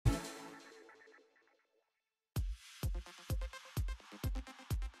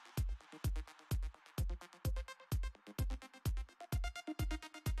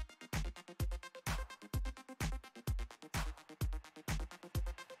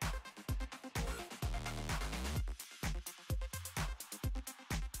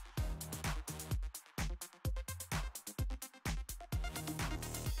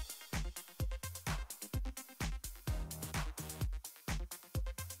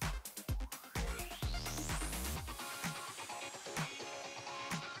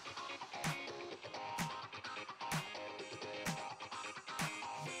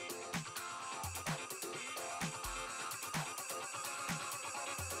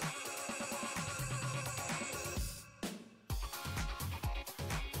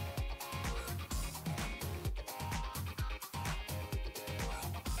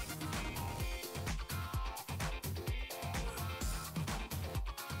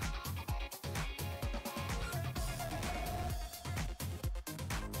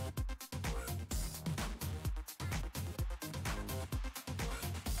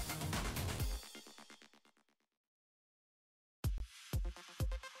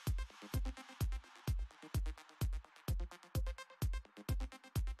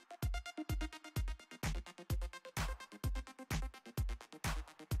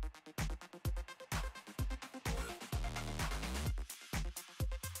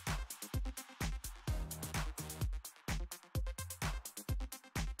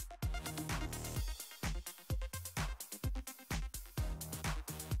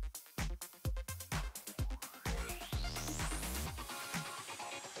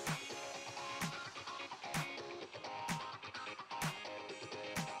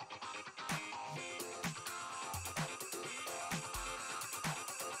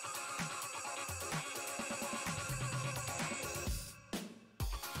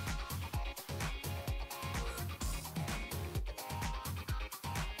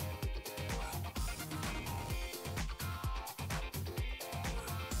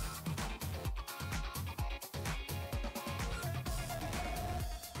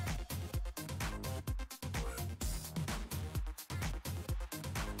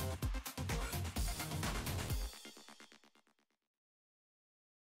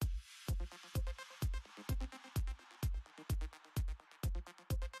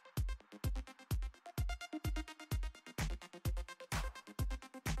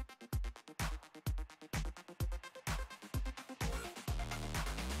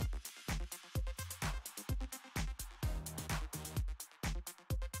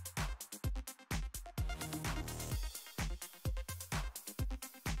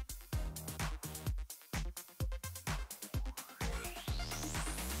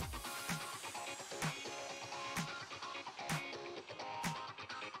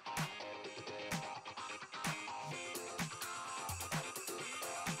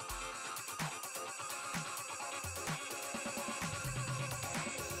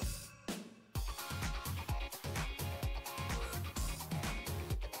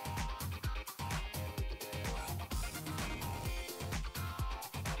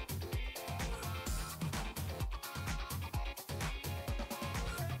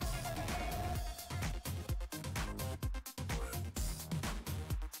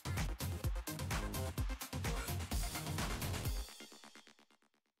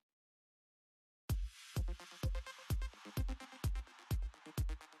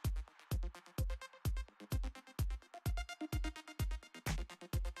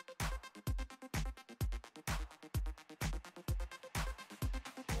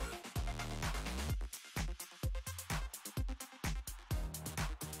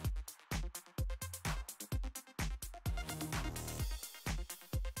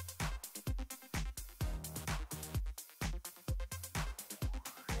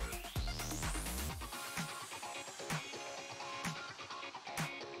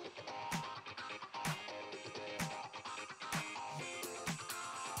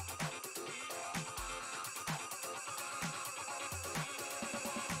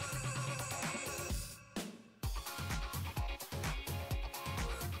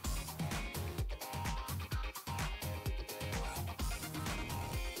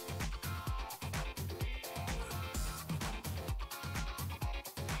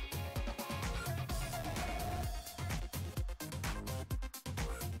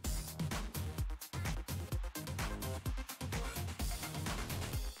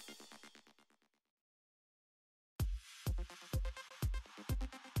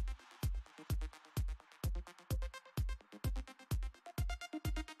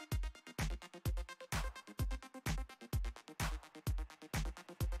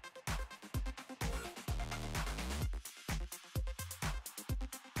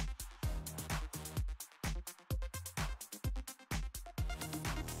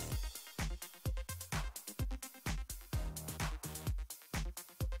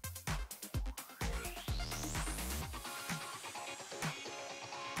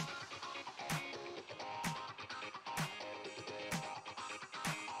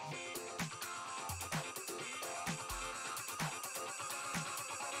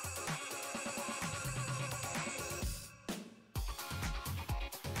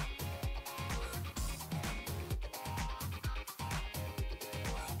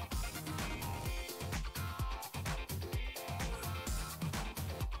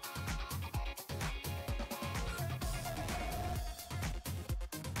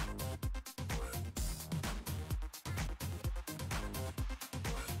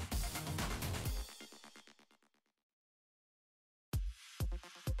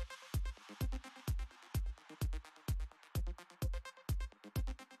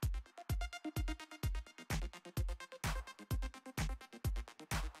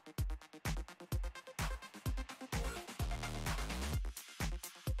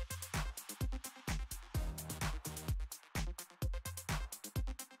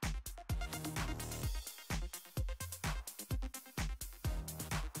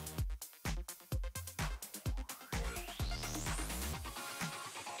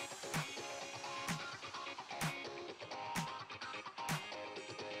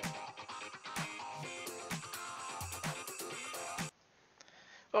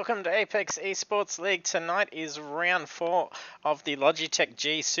welcome to Apex Esports League. Tonight is round 4 of the Logitech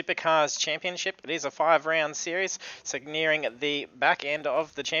G Supercars Championship. It is a 5-round series, so nearing the back end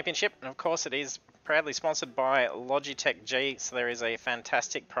of the championship. And of course it is proudly sponsored by Logitech G, so there is a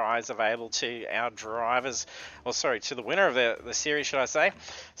fantastic prize available to our drivers, or sorry, to the winner of the series, should I say.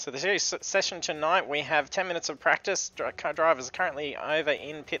 So the series session tonight, we have 10 minutes of practice. Drivers are currently over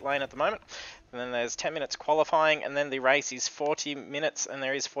in pit lane at the moment. And then there's 10 minutes qualifying, and then the race is 40 minutes, and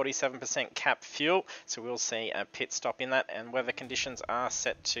there is 47% cap fuel. So we'll see a pit stop in that, and weather conditions are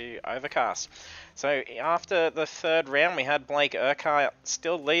set to overcast. So after the third round, we had Blake Urquhart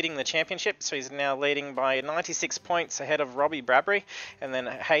still leading the championship. So he's now leading by 96 points ahead of Robbie Bradbury, and then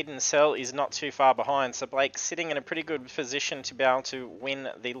Hayden Sell is not too far behind. So Blake's sitting in a pretty good position to be able to win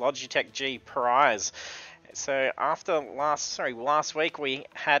the Logitech G prize. So after last week we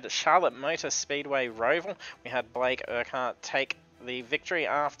had Charlotte Motor Speedway Roval. We had Blake Urquhart take the victory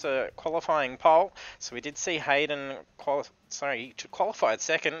after qualifying pole. So we did see Hayden qualified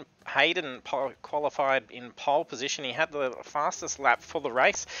second. Hayden qualified in pole position. He had the fastest lap for the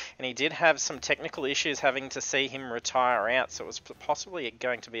race, and he did have some technical issues having to see him retire out. So it was possibly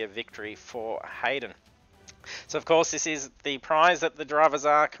going to be a victory for Hayden. So of course this is the prize that the drivers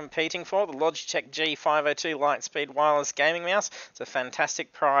are competing for, the Logitech G502 Lightspeed Wireless Gaming Mouse. It's a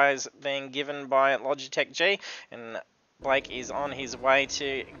fantastic prize being given by Logitech G, and Blake is on his way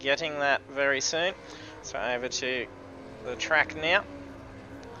to getting that very soon. So over to the track now.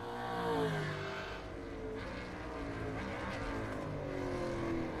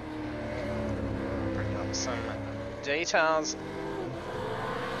 Bring up some details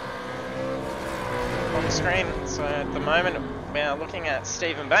on the screen. So at the moment we are looking at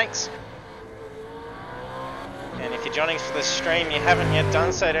Stephen Banks, and if you're joining us for the stream, you haven't yet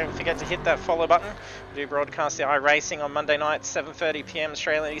done so, don't forget to hit that follow button. We do broadcast the iRacing on Monday night 7:30 PM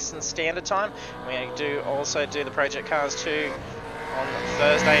Australian Eastern Standard Time. We do also do the Project Cars 2 on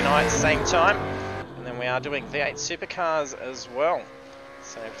Thursday night same time, and then we are doing V8 Supercars as well,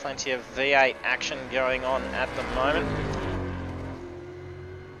 so plenty of V8 action going on at the moment.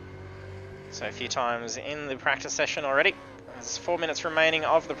 So a few times in the practice session already. There's 4 minutes remaining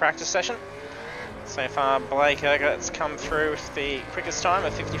of the practice session. So far Blake Urquhart's come through with the quickest time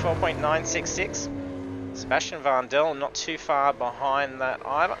of 54.966. Sebastian Vandel not too far behind that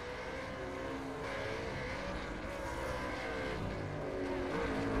either.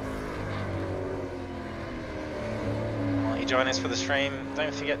 While you join us for the stream,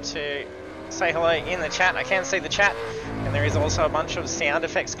 don't forget to say hello in the chat. I can see the chat, and there is also a bunch of sound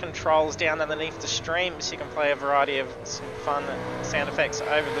effects controls down underneath the stream, so you can play a variety of some fun sound effects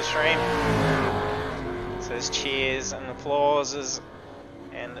over the stream. So there's cheers and applauses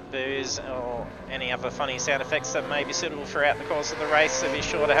and boos, or any other funny sound effects that may be suitable throughout the course of the race, so be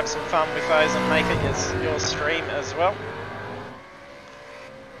sure to have some fun with those and make it your stream as well.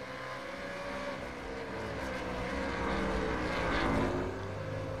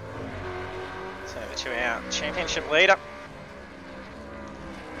 To our championship leader,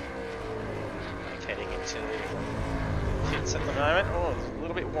 heading into the pits at the moment. Oh, a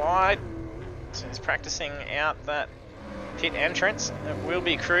little bit wide, so he's practicing out that pit entrance. It will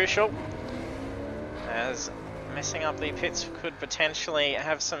be crucial, as messing up the pits could potentially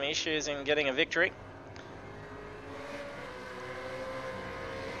have some issues in getting a victory.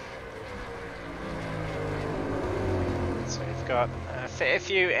 So we've got a fair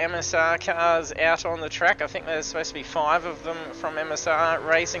few MSR cars out on the track. I think there's supposed to be 5 of them from MSR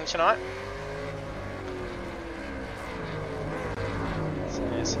racing tonight.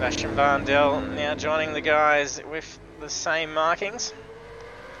 So Sebastian Vandel now joining the guys with the same markings.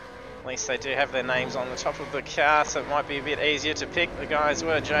 At least they do have their names on the top of the car, so it might be a bit easier to pick. The guys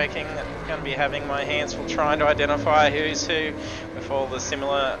were joking that I'm going to be having my hands full trying to identify who's who with all the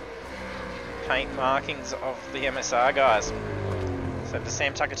similar paint markings of the MSR guys. So for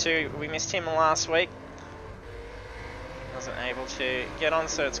Sam Tucker too, we missed him last week. Wasn't able to get on,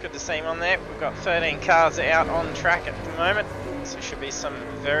 so it's good to see him on there. We've got 13 cars out on track at the moment, so should be some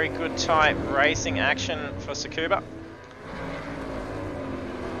very good tight racing action for Tsukuba.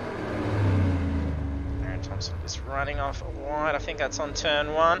 Aaron Thompson just running off wide. I think that's on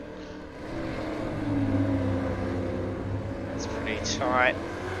turn 1. That's pretty tight.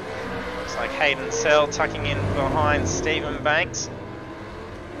 Looks like Hayden Sell tucking in behind Stephen Banks.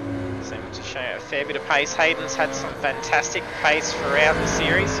 Seeming to show a fair bit of pace. Hayden's had some fantastic pace throughout the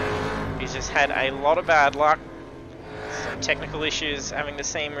series. He's just had a lot of bad luck. Some technical issues, having to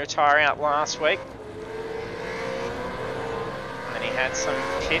see him retire out last week. And then he had some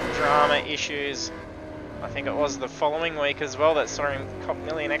pit drama issues I think it was the following week as well that saw him cop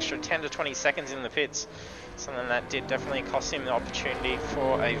nearly an extra 10 to 20 seconds in the pits. Something that did definitely cost him the opportunity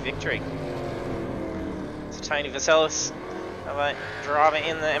for a victory. So Tony Vaselis, another driver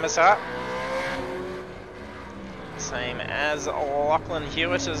in the MSR. Same as Lachlan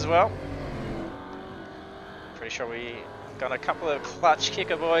Hewitt as well. Pretty sure we got a couple of clutch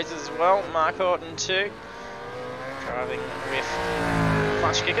kicker boys as well. Mark Horton too, driving with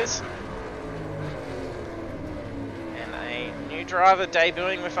clutch kickers. And a new driver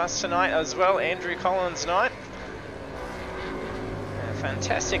debuting with us tonight as well, Andrew Collins Knight. A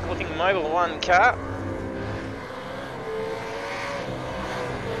fantastic looking Mobil 1 car.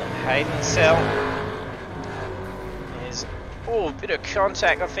 Hayden Sell. Oh, a bit of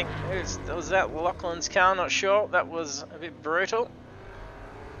contact. I think was that Lachlan's car, not sure. That was a bit brutal.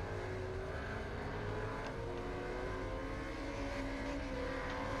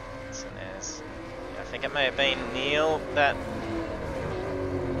 So there's, I think it may have been Neil that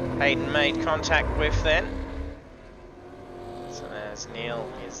Hayden made contact with then. So there's Neil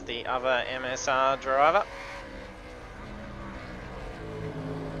is the other MSR driver.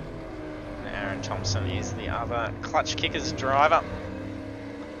 Aaron Thompson is the other clutch kickers driver.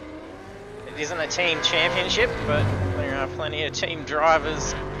 It isn't a team championship, but there are plenty of team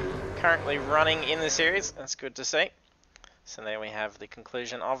drivers currently running in the series. That's good to see. So there we have the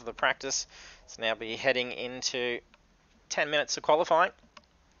conclusion of the practice. So now be heading into 10 minutes of qualifying.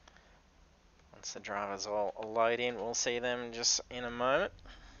 Once the drivers all load in, we'll see them just in a moment.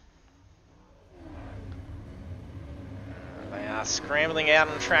 They are scrambling out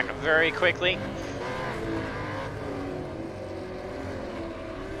on track very quickly.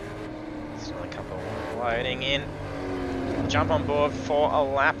 Still a couple loading in. Jump on board for a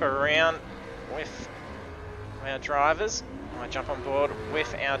lap around with our drivers. I jump on board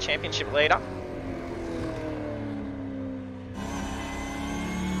with our championship leader.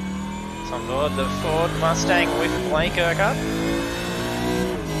 It's on board the Ford Mustang with Blake Urquhart.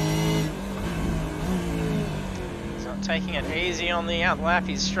 Taking it easy on the out lap,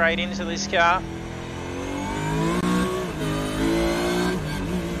 he's straight into this car.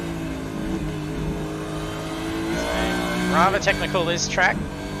 So, rather technical this track.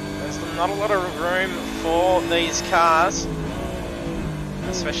 There's not a lot of room for these cars,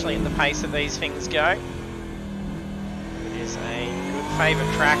 especially at the pace that these things go. It is a good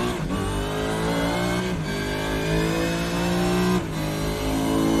favourite track.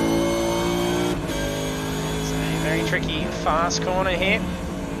 Very tricky fast corner here.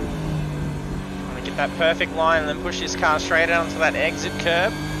 Want to get that perfect line and then push this car straight out onto that exit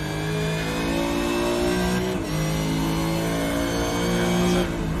curb.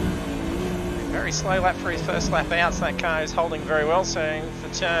 A very slow lap for his first lap out, so that car is holding very well. So for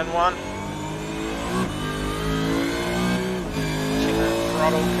turn 1, watching that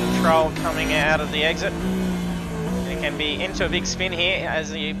throttle control coming out of the exit. It can be into a big spin here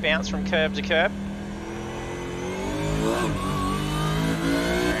as you bounce from curb to curb. Around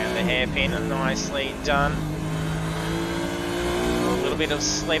the hairpin, nicely done. A little bit of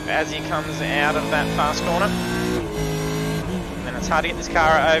slip as he comes out of that fast corner. And then it's hard to get this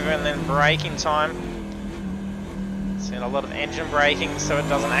car over and then brake in time. Seen a lot of engine braking so it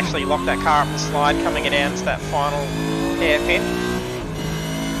doesn't actually lock that car up the slide coming down to that final hairpin.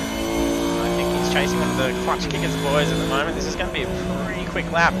 I think he's chasing one of the clutch kickers boys at the moment. This is going to be a pretty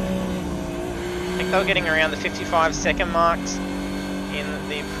quick lap. I think they were getting around the 55-second marks in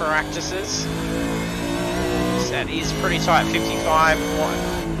the practices. So that is pretty tight, 55,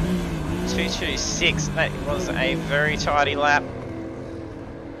 226. That was a very tidy lap.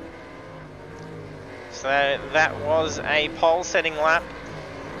 So that was a pole setting lap.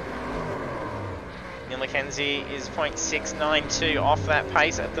 Neil McKenzie is 0.692 off that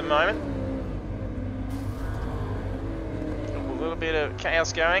pace at the moment. A little bit of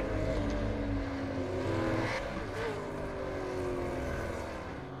chaos going.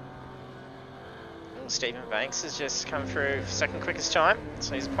 Stephen Banks has just come through second quickest time,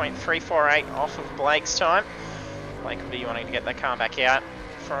 so he's 0.348 off of Blake's time. Blake will be wanting to get that car back out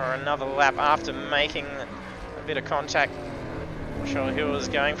for another lap after making a bit of contact. Not sure who was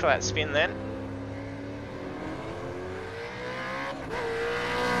going for that spin then.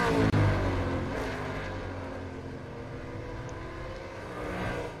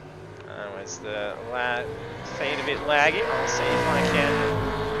 Where's the feed a bit laggy? I'll see if I can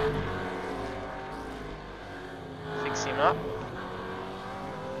fix him up.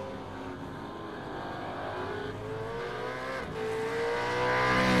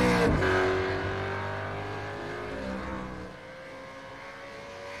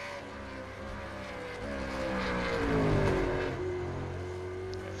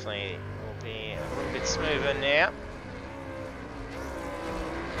 hopefully will be a little bit smoother now.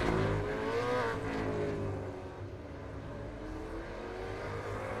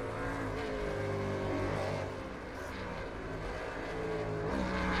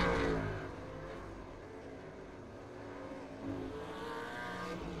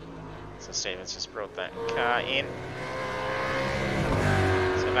 So Stevens just brought that car in.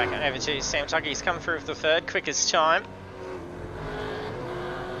 So back over to Sam Tucker. He's come through with the third quickest time.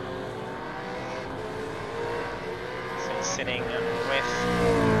 So he's sitting with...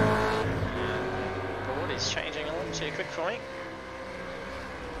 the board is changing a little too quick for me.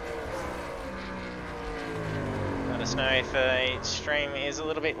 Let us know if the stream is a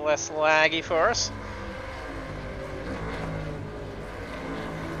little bit less laggy for us.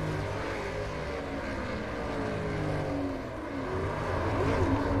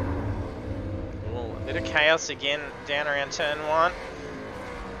 Bit of chaos again down around turn 1. I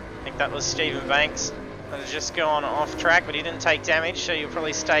think that was Stephen Banks that has just gone off track, but he didn't take damage, so you'll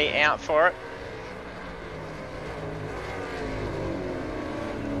probably stay out for it.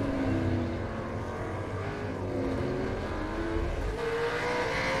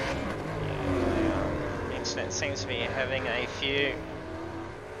 Yeah, the internet seems to be having a few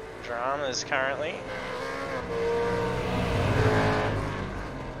dramas currently.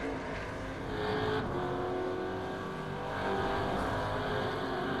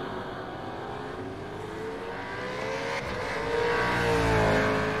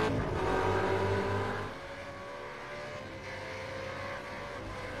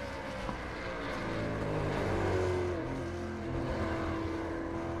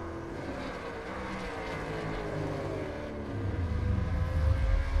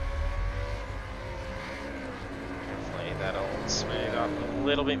 That'll smooth up a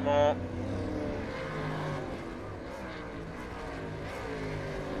little bit more.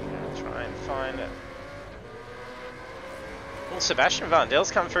 Try and find it. Well, Sebastian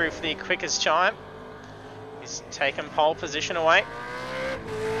Vandel's come through for the quickest time. He's taken pole position away.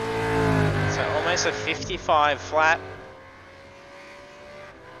 So almost a 55 flat.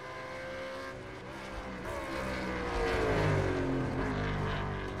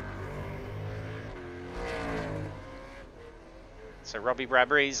 So Robbie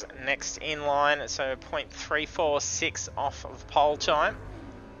Bradbury's next in line, so 0.346 off of pole time.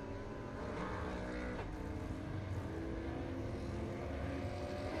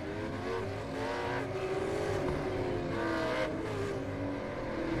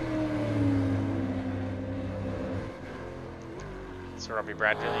 So Robbie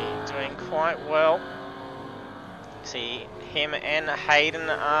Bradbury doing quite well. See, him and Hayden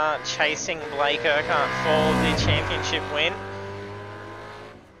are chasing Blake Urquhart for the championship win.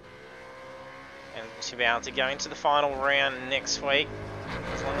 To be able to go into the final round next week,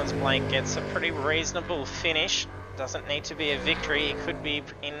 as long as Blake gets a pretty reasonable finish. Doesn't need to be a victory, it could be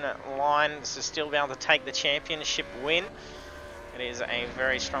in line to still be able to take the championship win. It is a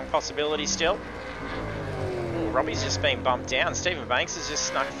very strong possibility still. Ooh, Robbie's just been bumped down. Stephen Banks has just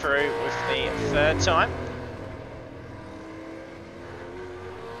snuck through with the third time.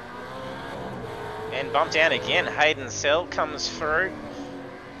 And bumped down again. Hayden Sell comes through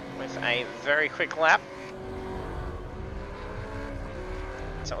with a very quick lap.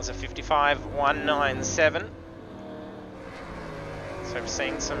 So it was a 55.197. So we've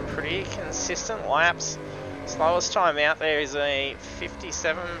seen some pretty consistent laps. Slowest time out there is a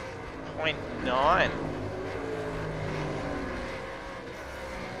 57.9.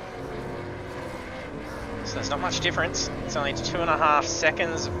 So there's not much difference. It's only 2.5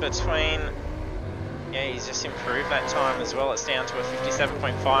 seconds between. Yeah, he's just improved that time as well. It's down to a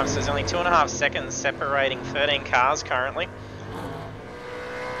 57.5, so there's only 2.5 seconds separating 13 cars currently.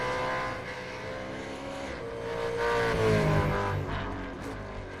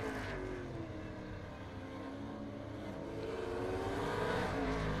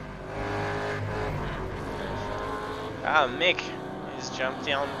 Mick has jumped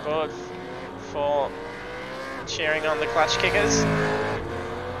on board for cheering on the clutch kickers.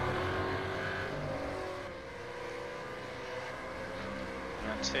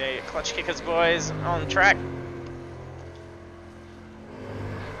 To clutch kickers boys on track.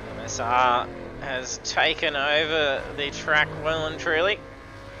 MSR has taken over the track well and truly.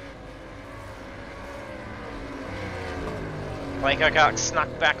 Blake Urquhart snuck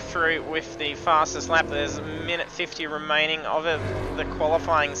back through with the fastest lap. There's a minute 50 remaining of it, the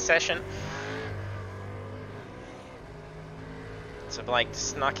qualifying session. So Blake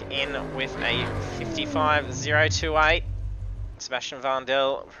snuck in with a 55.028. Sebastian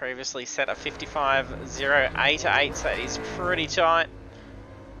Vandel previously set a 55.088, so that is pretty tight.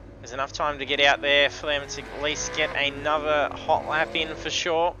 There's enough time to get out there for them to at least get another hot lap in for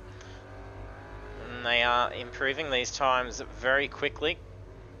sure. And they are improving these times very quickly.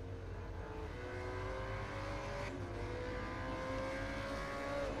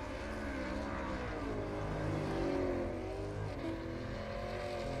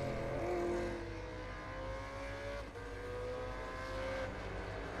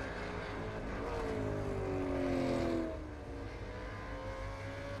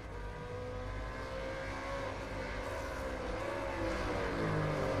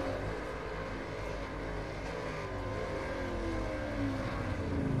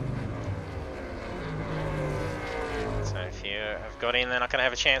 Got in, they're not going to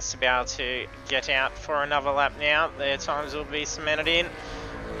have a chance to be able to get out for another lap now. Their times will be cemented in,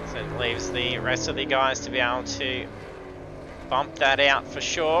 so it leaves the rest of the guys to be able to bump that out for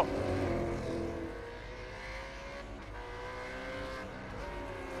sure.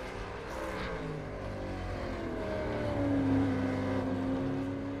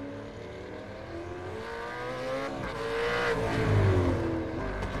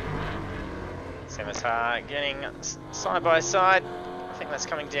 Getting side by side. I think that's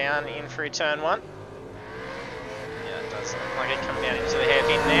coming down in through turn 1. Yeah, it does look like it coming down into the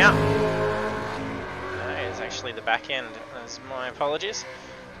hairpin now. No, it's actually the back end. That's my apologies.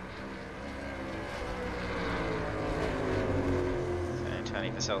 So Tony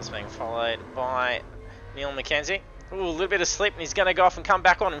Purcell's being followed by Neil McKenzie. Ooh, a little bit of slip, and he's going to go off and come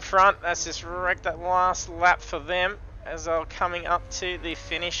back on in front. That's just wrecked that last lap for them, as they're coming up to the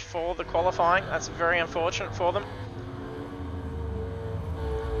finish for the qualifying. That's very unfortunate for them.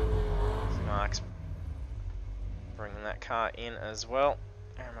 Mark's bringing that car in as well.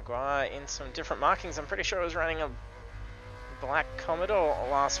 Aaron Maguire in some different markings. I'm pretty sure he was running a black Commodore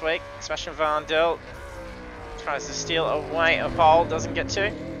last week. Sebastian Vandel tries to steal away a pole, doesn't get to.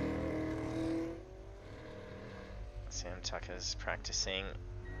 Sam Tucker's practicing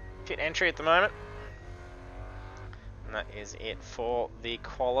pit entry at the moment. And that is it for the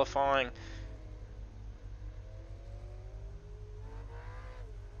qualifying.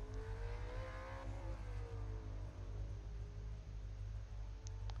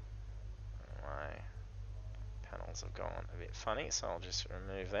 My panels have gone a bit funny, so I'll just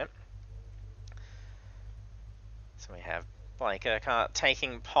remove them. So we have Blake Urquhart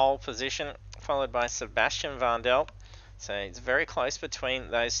taking pole position, followed by Sebastian Vandel. So it's very close between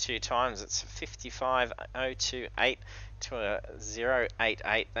those two times. It's 55.028 to a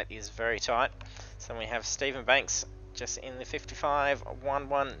 0.88. That is very tight. So we have Stephen Banks just in the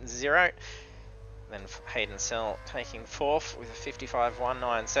 55.110. Then Hayden Sell taking 4th with a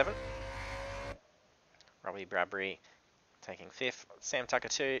 55.197. Robbie Bradbury taking 5th. Sam Tucker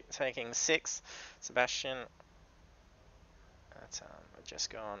 2 taking 6th. Sebastian, that's just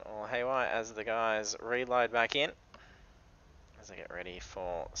gone all haywire as the guys reload back in. As they get ready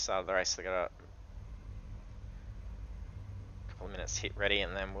for the start of the race. They've got a couple of minutes hit ready,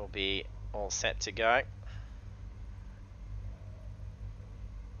 and then we'll be all set to go.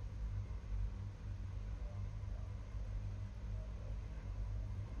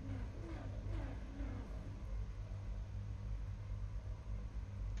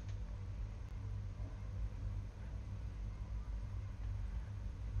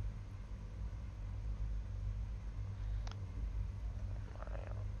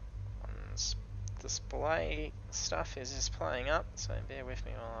 Display stuff is just playing up, so bear with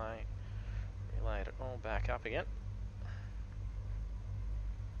me while I reload it all back up again.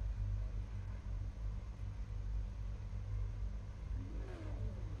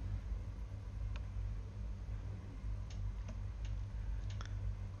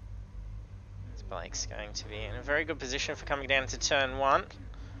 Blake's going to be in a very good position for coming down to turn 1.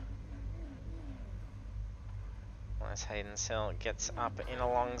 As Hayden Sell gets up in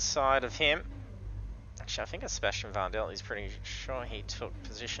alongside of him. Actually, I think it's Sebastian Vandel. He's pretty sure he took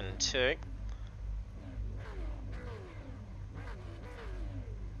position 2.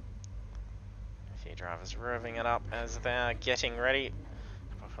 A few drivers revving it up as they're getting ready.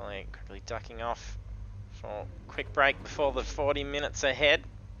 Probably quickly ducking off for a quick break before the 40 minutes ahead.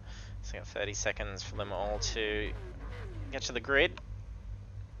 So got 30 seconds for them all to get to the grid.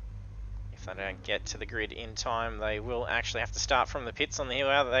 If they don't get to the grid in time, they will actually have to start from the pits on the hill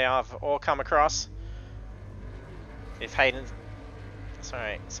that they have all come across. If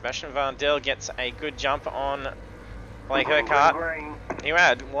Sebastian Vandel gets a good jump on Blake Urquhart. You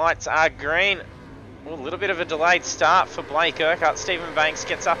add, lights are green. Ooh, a little bit of a delayed start for Blake Urquhart. Stephen Banks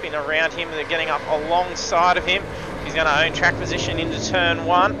gets up in around him. They're getting up alongside of him. He's going to own track position into turn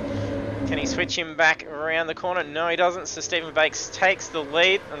 1. Can he switch him back around the corner? No, he doesn't. So Stephen Banks takes the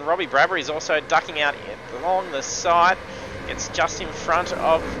lead, and Robbie Bradbury's also ducking out along the side. Gets just in front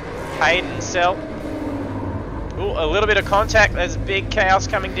of Hayden Sell. Ooh, a little bit of contact. There's big chaos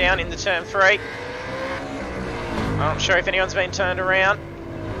coming down into turn 3. I'm not sure if anyone's been turned around.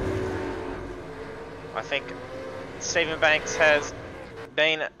 I think Stephen Banks has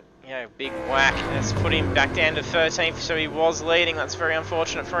been, big whack. That's put him back down to 13th, so he was leading. That's very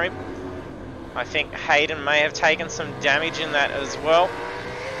unfortunate for him. I think Hayden may have taken some damage in that as well.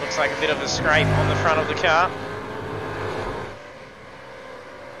 Looks like a bit of a scrape on the front of the car.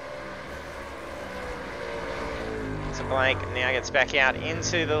 So Blake now gets back out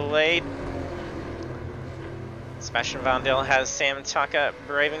into the lead. Sebastian Vandel has Sam Tucker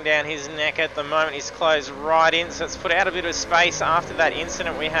breathing down his neck at the moment. He's closed right in, so it's put out a bit of space. After that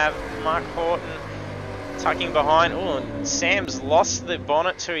incident, we have Mark Horton tucking behind. Oh, Sam's lost the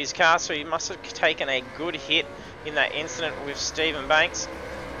bonnet to his car, so he must have taken a good hit in that incident with Stephen Banks.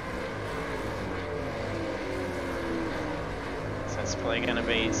 So it's probably going to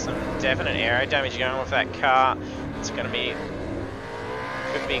be some definite aero damage going on with that car. It's going to be...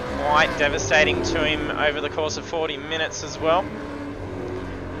 could be quite devastating to him over the course of 40 minutes as well.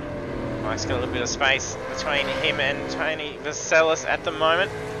 Mike's got a little bit of space between him and Tony Vaselis at the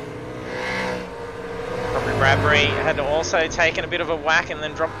moment. Robert Bradbury had also taken a bit of a whack and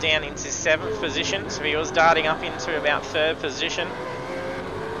then dropped down into 7th position, so he was darting up into about 3rd position.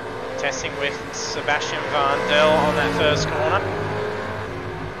 Testing with Sebastian Vandel on that first corner.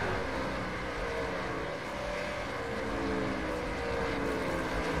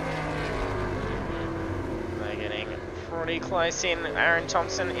 Pretty close in. Aaron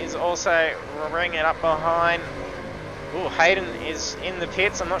Thompson is also bringing it up behind. Ooh, Hayden is in the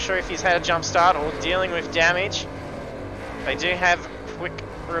pits. I'm not sure if he's had a jump start or dealing with damage. They do have quick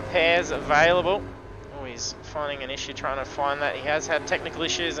repairs available. Oh, he's finding an issue trying to find that. He has had technical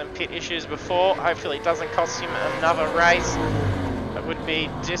issues and pit issues before. Hopefully it doesn't cost him another race. That would be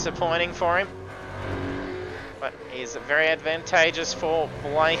disappointing for him. But he's very advantageous for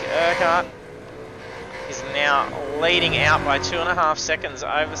Blake Urquhart. Is now leading out by 2.5 seconds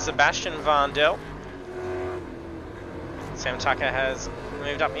over Sebastian Vandel. Sam Tucker has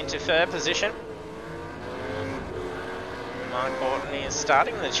moved up into 3rd position. Mark Horton is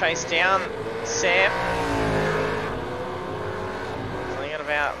starting the chase down Sam. Only got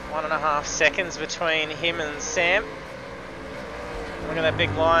about 1.5 seconds between him and Sam. Look at that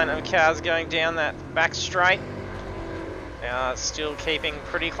big line of cars going down that back straight. They are still keeping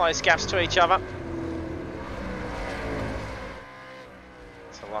pretty close gaps to each other.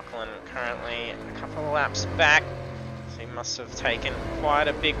 Lachlan currently a couple of laps back, so he must have taken quite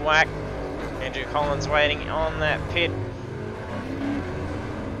a big whack. Andrew Collins waiting on that pit.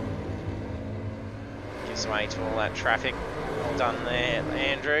 Gives way to all that traffic. Well done there,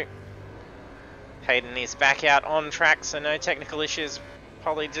 Andrew. Hayden is back out on track, so no technical issues,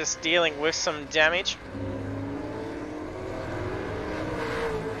 probably just dealing with some damage.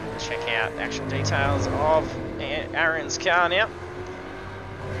 Check out the actual details of Aaron's car now.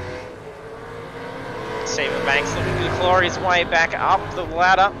 Stephen Banks looking to claw his way back up the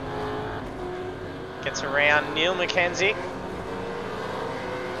ladder. Gets around Neil McKenzie.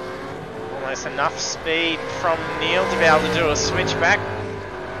 Almost enough speed from Neil to be able to do a switchback.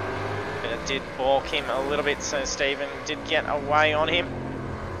 But it did balk him a little bit, so Stephen did get away on him.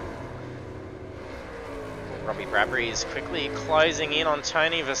 Robbie Bradbury is quickly closing in on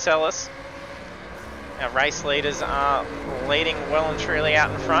Tony Vaselis. Our race leaders are leading well and truly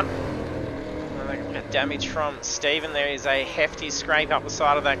out in front. Damage from Stephen. There is a hefty scrape up the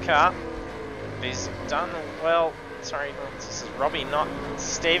side of that car. He's done well. Sorry, this is Robbie, not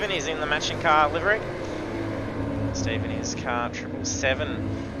Stephen. He's in the matching car livery. Stephen is car 777.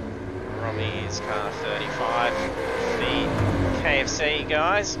 Robbie is car 35. The KFC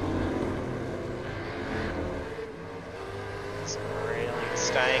guys. It's really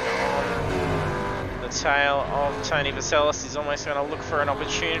staying on the tail of Tony Vaselis. He's almost going to look for an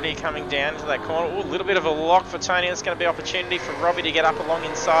opportunity coming down to that corner. Ooh, a little bit of a lock for Tony. That's going to be an opportunity for Robbie to get up along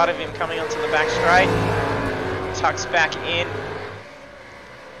inside of him coming onto the back straight. Tucks back in.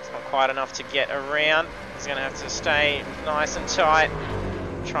 It's not quite enough to get around. He's going to have to stay nice and tight.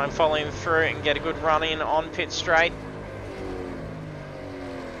 Try and follow him through and get a good run in on pit straight.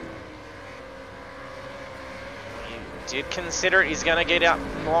 Did consider it. He's going to get up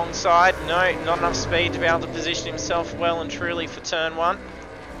alongside. No, not enough speed to be able to position himself well and truly for turn 1.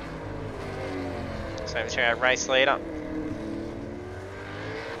 So over to our race leader.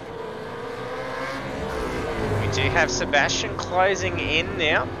 We do have Sebastian closing in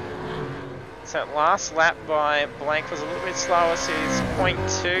now. So that last lap by Blake was a little bit slower, so he's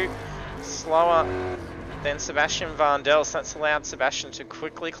 0.2 slower than Sebastian Vandel. So that's allowed Sebastian to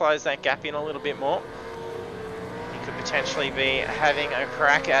quickly close that gap in a little bit more. He could potentially be having a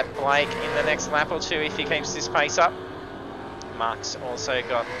crack at Blake in the next lap or two if he keeps this pace up. Mark's also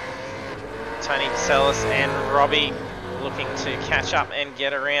got Tony Celis and Robbie looking to catch up and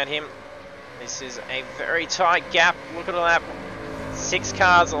get around him. This is a very tight gap. Look at all that. 6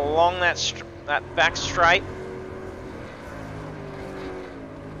 cars along that back straight.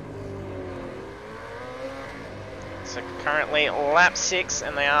 So currently lap 6,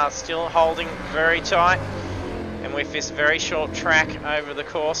 and they are still holding very tight. And with this very short track over the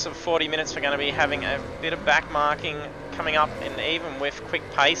course of 40 minutes, we're going to be having a bit of back marking coming up, and even with quick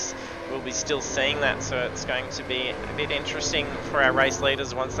pace, we'll be still seeing that. So it's going to be a bit interesting for our race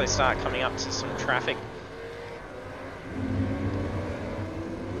leaders once they start coming up to some traffic.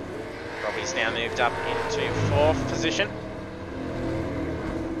 Robbie's now moved up into 4th position.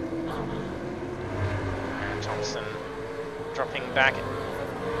 Aaron Thompson dropping back.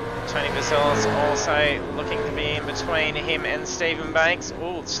 Tony Vazelis also looking to be in between him and Stephen Banks.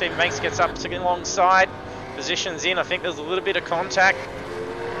 Oh, Stephen Banks gets up to the alongside, positions in. I think there's a little bit of contact.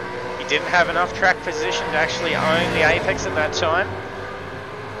 He didn't have enough track position to actually own the apex at that time.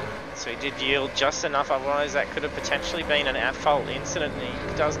 So he did yield just enough, otherwise that could have potentially been an at-fault incident, and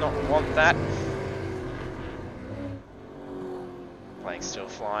he does not want that. Blake's still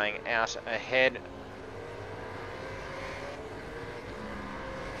flying out ahead.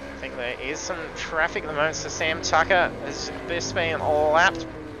 I think there is some traffic at the moment, so Sam Tucker has this been lapped.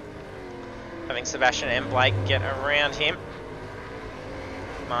 Having Sebastian and Blake get around him.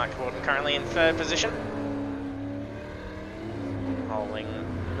 Mark Gordon currently in 3rd position. Holding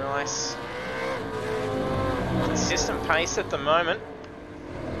nice, consistent pace at the moment.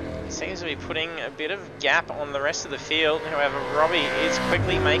 He seems to be putting a bit of gap on the rest of the field. However, Robbie is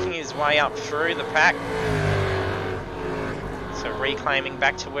quickly making his way up through the pack. So reclaiming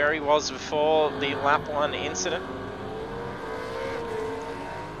back to where he was before the lap 1 incident.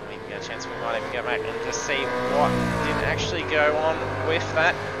 We can get a chance, we might even go back and just see what did actually go on with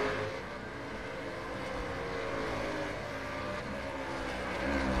that.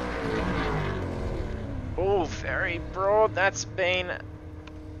 Oh, very broad. That's been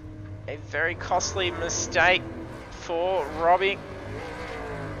a very costly mistake for Robbie.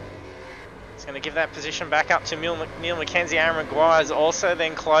 He's going to give that position back up to Neil McKenzie. Aaron Maguire's also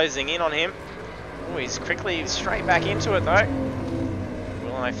then closing in on him. Oh, he's quickly straight back into it though.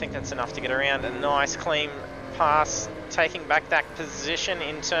 Well, I think that's enough to get around. A nice clean pass, taking back that position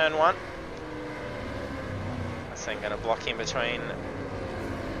in turn 1. That's then going to block in between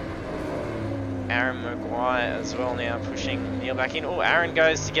Aaron Maguire as well, now pushing Neil back in. Oh, Aaron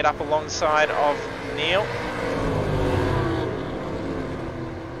goes to get up alongside of Neil.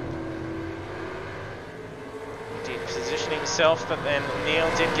 He did position himself, but then Neil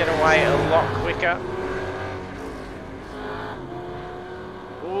did get away a lot quicker.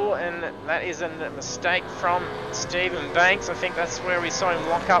 Oh, and that is a mistake from Stephen Banks. I think that's where we saw him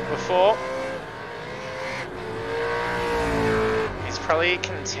lock up before. Probably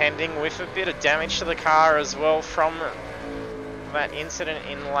contending with a bit of damage to the car as well from that incident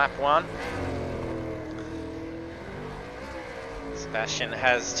in lap 1. Sebastian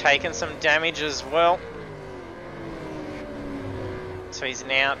has taken some damage as well. So he's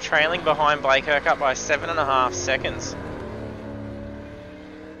now trailing behind Blake Urquhart by 7.5 seconds.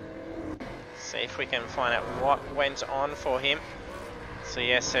 See if we can find out what went on for him. So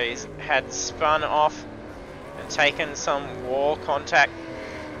yeah, so he's had spun off and taken some wall contact.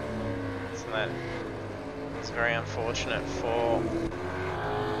 So that is very unfortunate for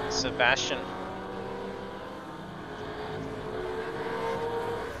Sebastian.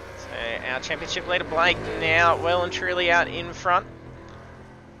 So our championship leader Blake now well and truly out in front.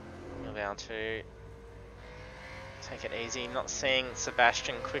 We'll be able to take it easy, not seeing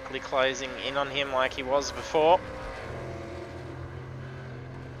Sebastian quickly closing in on him like he was before.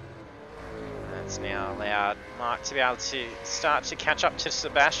 That's now allowed Mark to be able to start to catch up to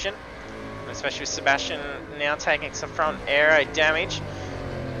Sebastian, especially with Sebastian now taking some front aero damage.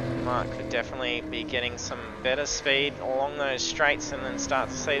 Mark could definitely be getting some better speed along those straights and then start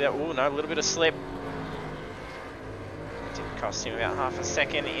to see that, oh no, a little bit of slip. Did cost him about half a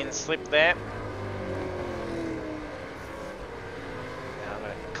second in slip there. Now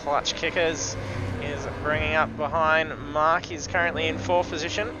the clutch kickers is bringing up behind Mark. He's currently in 4th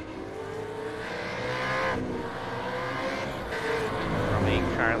position.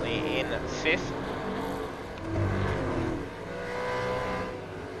 Currently in 5th.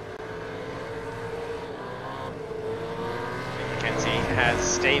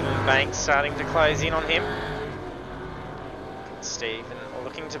 Stephen Banks starting to close in on him. Stephen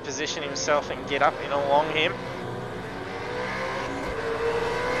looking to position himself and get up in along him.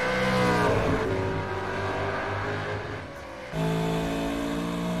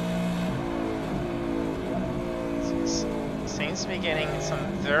 Seems to be getting some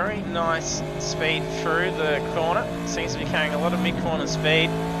very nice speed through the corner. Seems to be carrying a lot of mid-corner speed.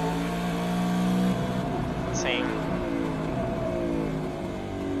 Team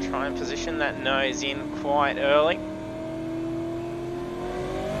try and position that nose in quite early.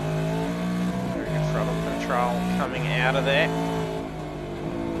 Very good throttle control coming out of there.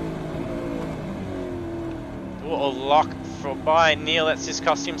 Ooh, a lock by Neil. That's just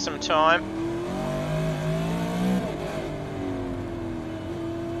cost him some time.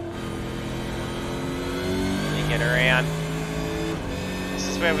 Get around. This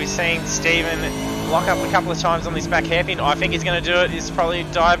is where we've seen Stephen lock up a couple of times on this back hairpin. I think he's going to do it. He's probably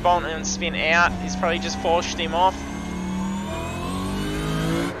dive bomb and spin out. He's probably just forced him off.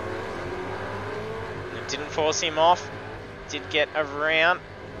 It didn't force him off. Did get around.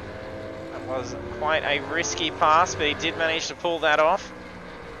 That was quite a risky pass, but he did manage to pull that off.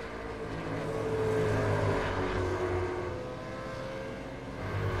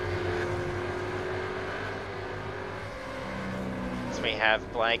 We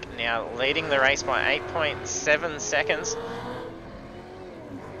have Blake now leading the race by 8.7 seconds.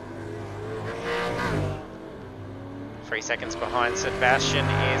 3 seconds behind Sebastian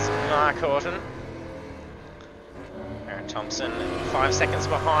is Mark Horton. Aaron Thompson 5 seconds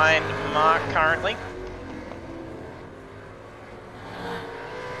behind Mark currently.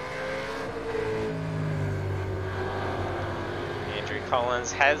 Andrew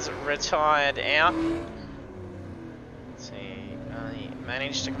Collins has retired out.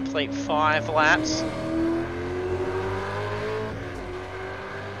 Managed to complete 5 laps.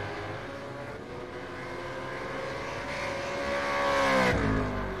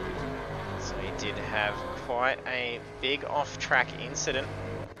 So he did have quite a big off-track incident.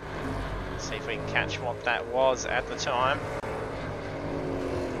 Let's see if we can catch what that was at the time.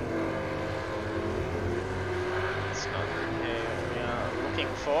 It's not who we are looking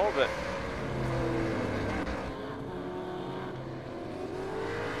for, but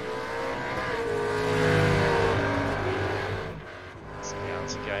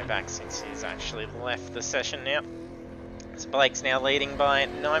back since he's actually left the session now. So Blake's now leading by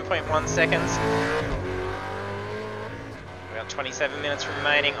 9.1 seconds. We've got 27 minutes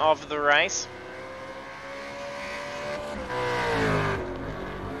remaining of the race.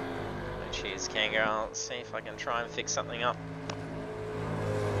 Cheers, Kangaroo. I'll see if I can try and fix something up.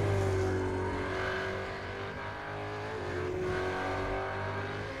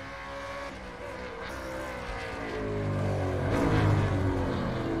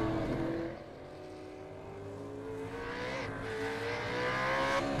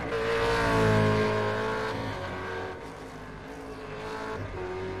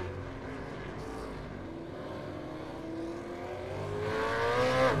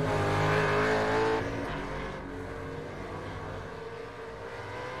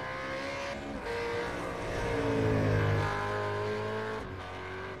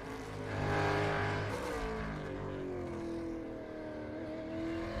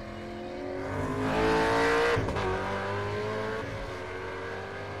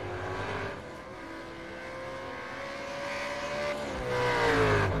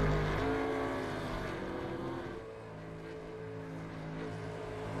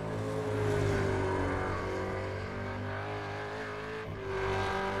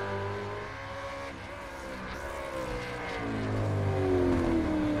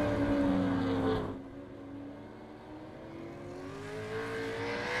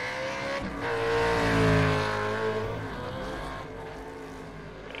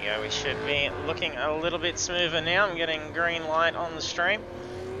 We should be looking a little bit smoother now. I'm getting green light on the stream.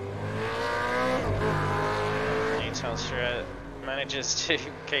 Telstra manages to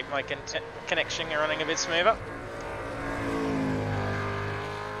keep my connection running a bit smoother.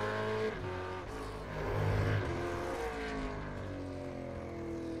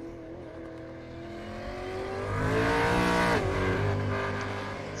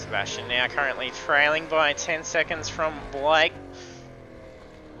 Sebastian now currently trailing by 10 seconds from Blake.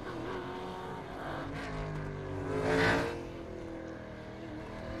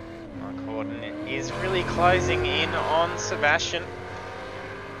 Is really closing in on Sebastian.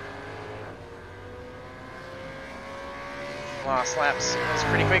 Last laps was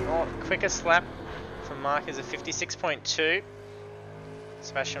pretty quick. Quickest lap for Mark is a 56.2.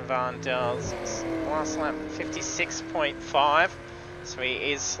 Sebastian Van Del's last lap 56.5. So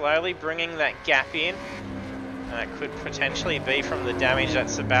he is slowly bringing that gap in. It could potentially be from the damage that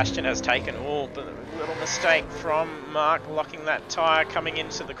Sebastian has taken. Oh, but a little mistake from Mark locking that tyre coming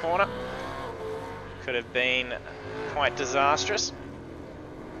into the corner. Could have been quite disastrous.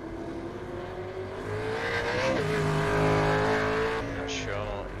 Not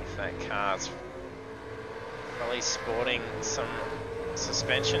sure if that car's probably sporting some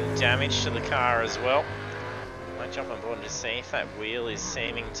suspension damage to the car as well. Might jump on board and just see if that wheel is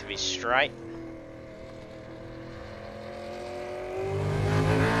seeming to be straight.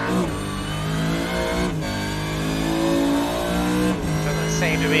 Doesn't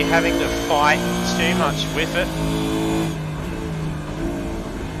seem to be having to fight too much with it.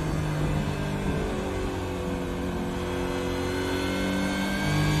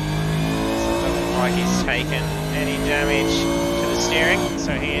 Doesn't look like he's taken any damage to the steering,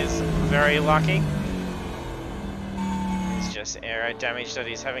 so he is very lucky. It's just aero damage that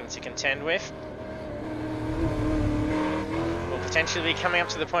he's having to contend with. We'll potentially be coming up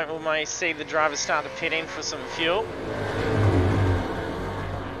to the point where we may see the drivers start to pit in for some fuel.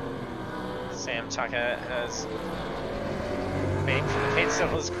 Sam Tucker has been from the pits.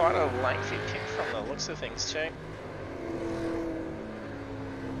 It was quite a lengthy pit from the looks of things too.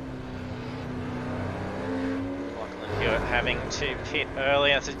 Hewitt having to pit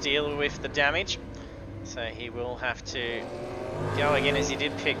earlier to deal with the damage, so he will have to go again as he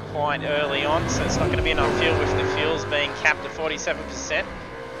did pit quite early on, so it's not going to be enough fuel with the fuels being capped at 47%.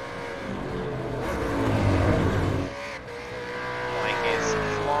 Blake is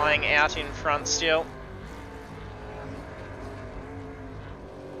flying out in front still.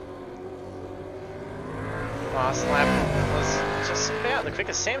 Last lap was just about the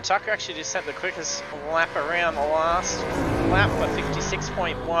quickest. Sam Tucker actually just set the quickest lap around the last lap at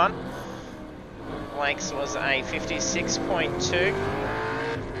 56.1. Blake's was a 56.2.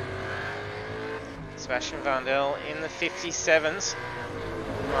 Sebastian Vandel in the 57s.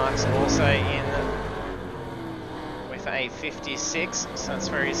 Mark's also in with a 56, so that's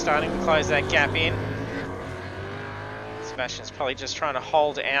where he's starting to close that gap in. Sebastian's probably just trying to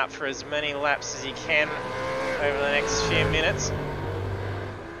hold out for as many laps as he can over the next few minutes,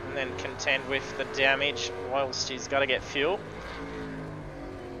 and then contend with the damage whilst he's got to get fuel.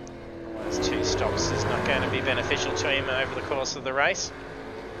 Those 2 stops is not going to be beneficial to him over the course of the race.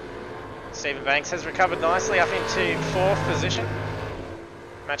 Stephen Banks has recovered nicely up into 4th position,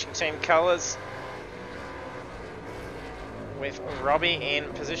 matching team colours with Robbie in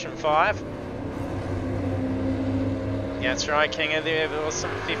position 5. Yeah, that's right, Kinga. There was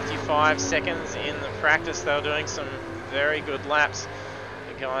some 55 seconds in the practice. They were doing some very good laps.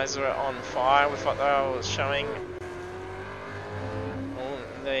 The guys were on fire with what they were showing.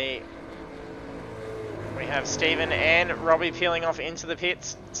 We have Stephen and Robbie peeling off into the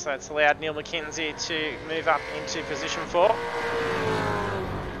pits, so it's allowed Neil McKenzie to move up into position 4.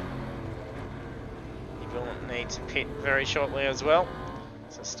 He will need to pit very shortly as well.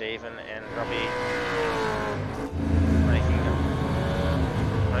 So Stephen and Robbie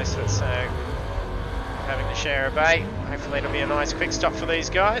most of it, so having to share a bay. Hopefully it'll be a nice quick stop for these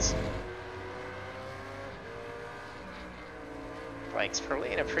guys. Blake's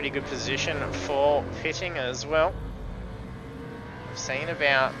probably in a pretty good position for pitting as well. We've seen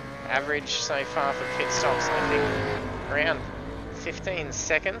about average so far for pit stops, I think around 15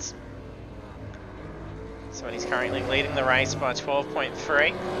 seconds. So he's currently leading the race by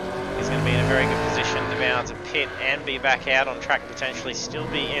 12.3. He's going to be in a very good position to be able to pit and be back out on track, potentially still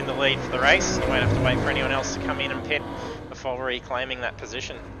be in the lead for the race. He won't have to wait for anyone else to come in and pit before reclaiming that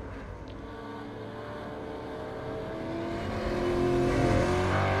position.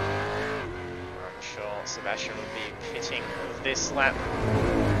 I'm sure Sebastian will be pitting this lap.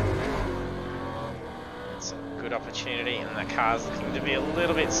 It's a good opportunity, and the car's looking to be a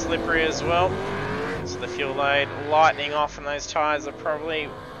little bit slippery as well. So the fuel load lightening off, and those tyres are probably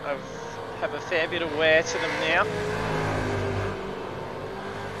have a fair bit of wear to them now.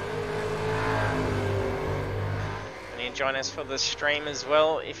 And you can join us for the stream as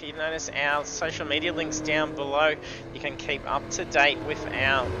well. If you notice our social media links down below, you can keep up to date with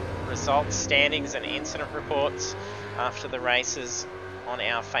our results, standings and incident reports after the races on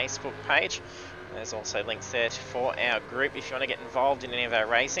our Facebook page. There's also links there for our group if you want to get involved in any of our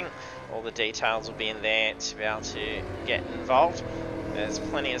racing. All the details will be in there to be able to get involved. There's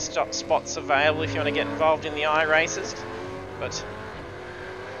plenty of spots available if you want to get involved in the iRaces, but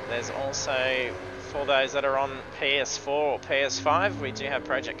there's also, for those that are on PS4 or PS5, we do have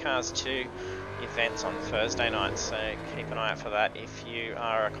Project Cars 2 events on Thursday night, so keep an eye out for that if you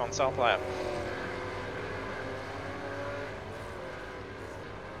are a console player.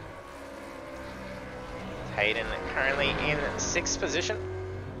 Hayden currently in 6th position.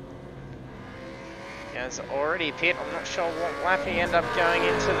 He has already pit. I'm not sure what lap he ended up going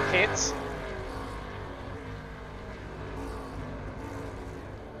into the pits.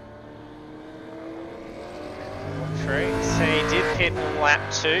 Through. So he did pit on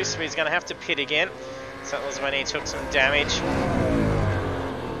lap 2, so he's going to have to pit again. So that was when he took some damage.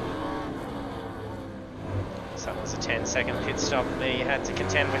 So that was a 10-second pit stop that he had to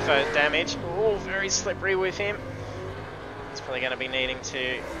contend with those damage. Oh, very slippery with him. He's probably going to be needing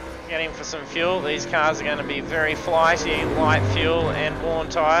to get him for some fuel. These cars are going to be very flighty, light fuel and worn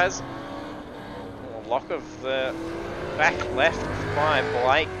tyres. Lock of the back left by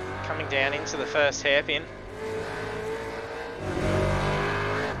Blake coming down into the first hairpin.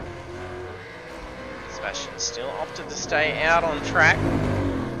 Sebastian still opted to stay out on track.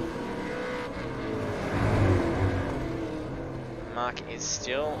 Mark is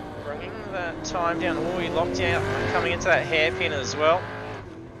still bringing the time down. Oh, he locked out coming into that hairpin as well.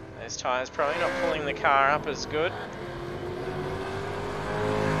 Those tyres probably not pulling the car up as good.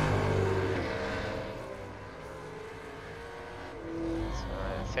 So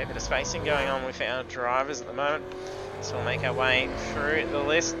a fair bit of spacing going on with our drivers at the moment. So we'll make our way through the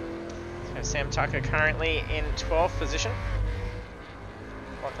list. So Sam Tucker currently in 12th position.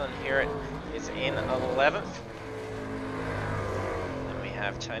 Lachlan Hewitt is in 11th. And we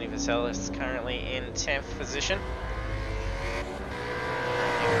have Tony Vaselis currently in 10th position.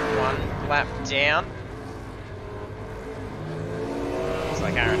 One lap down. Looks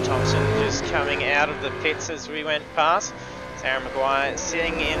like Aaron Thompson just coming out of the pits as we went past. Sarah Maguire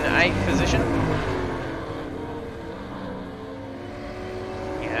sitting in 8th position.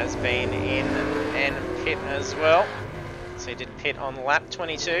 Has been in and pit as well. So he did pit on lap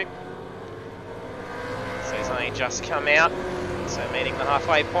 22. So he's only just come out. So meeting the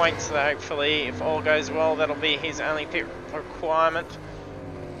halfway point. So hopefully, if all goes well, that'll be his only pit requirement.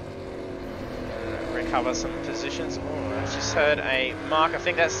 Recover some positions. Oh, I just heard a mark. I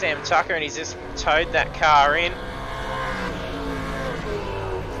think that's Sam Tucker, and he's just towed that car in.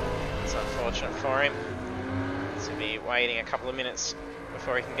 It's unfortunate for him. So he'll be waiting a couple of minutes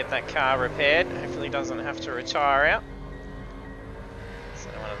before he can get that car repaired. Hopefully he doesn't have to retire out. So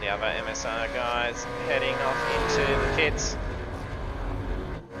one of the other MSR guys heading off into the pits.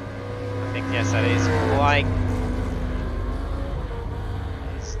 I think, yes, that is Blake.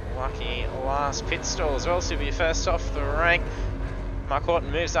 His lucky last pit stall as well, so he'll be first off the rank. Mark Horton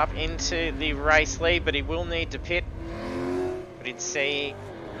moves up into the race lead, but he will need to pit. We did see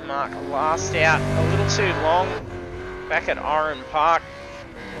Mark last out a little too long back at Oran Park,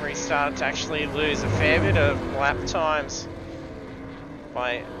 where he started to actually lose a fair bit of lap times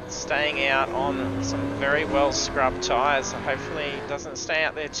by staying out on some very well scrubbed tyres. So hopefully he doesn't stay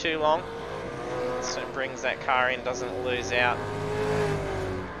out there too long, so it brings that car in, doesn't lose out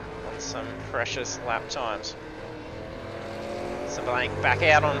on some precious lap times. So Blake back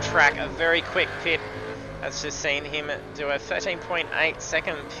out on track, a very quick pit. I've just seen him do a 13.8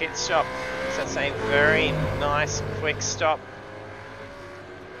 second pit stop, so that's a very nice quick stop.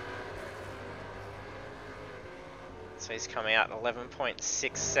 So he's come out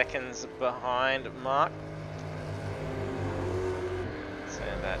 11.6 seconds behind Mark. So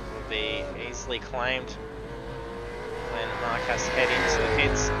that will be easily claimed when Mark has to head into the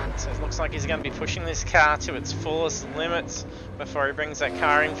pits. So it looks like he's going to be pushing this car to its fullest limits before he brings that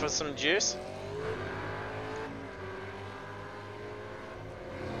car in for some juice.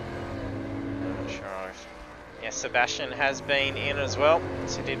 Yes, Sebastian has been in as well,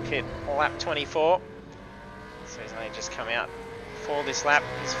 so he did pit lap 24. So he's only just come out for this lap,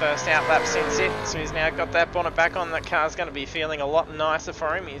 his first out lap since it. So he's now got that bonnet back on. That car's going to be feeling a lot nicer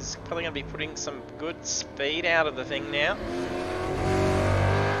for him. He's probably going to be putting some good speed out of the thing now.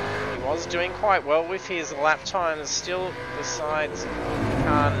 He was doing quite well with his lap times, still besides the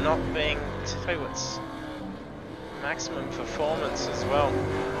car not being to its maximum performance as well.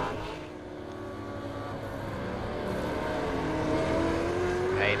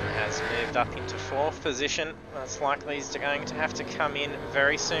 Hayden has moved up into 4th position. That's likely he's going to have to come in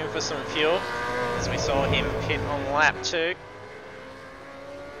very soon for some fuel, as we saw him pit on lap 2.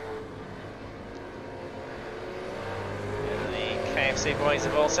 And the KFC boys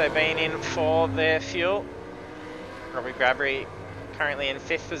have also been in for their fuel. Robbie Grabry currently in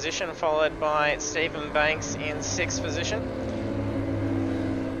 5th position, followed by Stephen Banks in 6th position.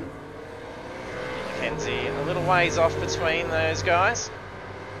 Mackenzie a little ways off between those guys.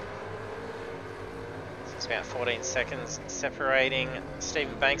 It's about 14 seconds separating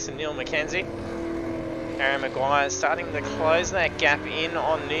Stephen Banks and Neil Mackenzie. Aaron Maguire starting to close that gap in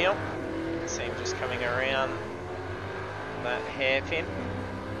on Neil. It seems just coming around that hairpin.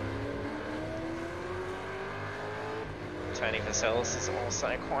 Tony Vaselis is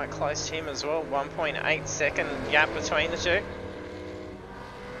also quite close to him as well. 1.8 second gap between the two.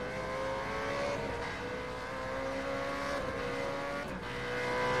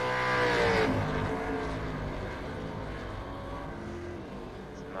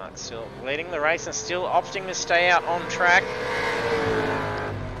 Mark's still leading the race and still opting to stay out on track.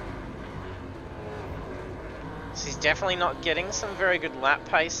 So he's definitely not getting some very good lap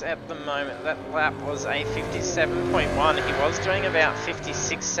pace at the moment. That lap was a 57.1. He was doing about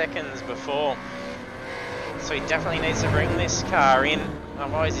 56 seconds before. So he definitely needs to bring this car in.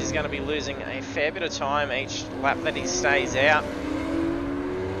 Otherwise he's going to be losing a fair bit of time each lap that he stays out.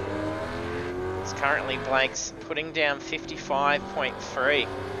 It's currently Blake's putting down 55.3.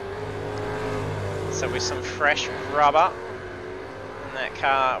 So with some fresh rubber in that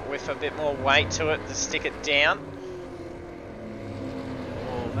car with a bit more weight to it to stick it down.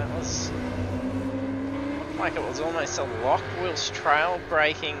 Oh, that was... looked like it was almost a lock whilst trail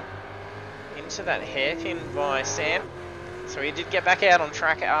braking into that hairpin by Sam. So he did get back out on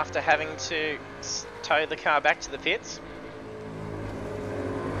track after having to tow the car back to the pits.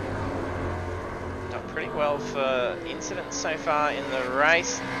 Done pretty well for incidents so far in the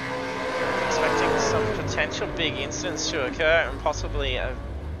race. Expecting some potential big incidents to occur and possibly a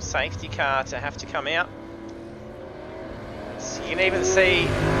safety car to have to come out. So you can even see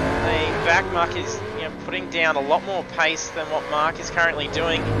the back Mark is putting down a lot more pace than what Mark is currently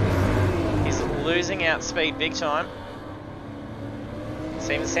doing. He's losing out speed big time.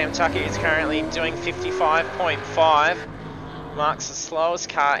 So even Sam Tucker is currently doing 55.5. Mark's the slowest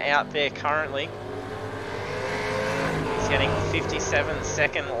car out there currently. He's getting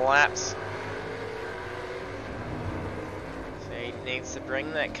 57-second laps. So he needs to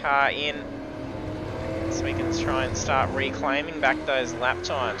bring that car in so we can try and start reclaiming back those lap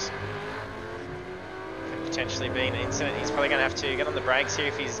times. Could potentially be an incident. He's probably going to have to get on the brakes here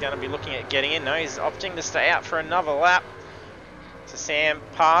if he's going to be looking at getting in. No, he's opting to stay out for another lap. So Sam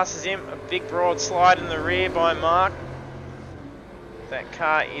passes him. A big broad slide in the rear by Mark. That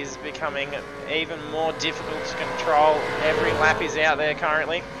car is becoming even more difficult to control. Every lap is out there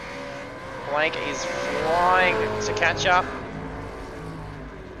currently. Blake is flying to catch up.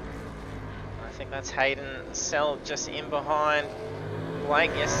 I think that's Hayden Sell just in behind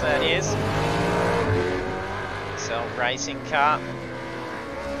Blake. Yes, that is. Sell racing car.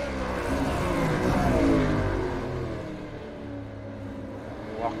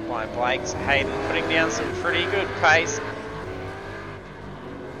 Blocked by Blake's Hayden putting down some pretty good pace.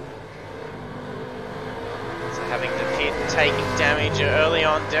 Having to pit and taking damage early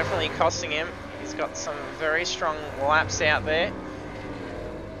on, definitely costing him. He's got some very strong laps out there.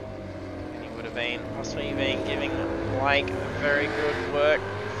 And he would have been possibly giving Blake very good work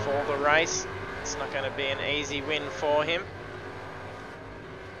for the race. It's not going to be an easy win for him.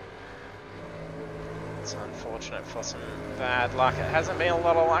 It's unfortunate for some bad luck. It hasn't been a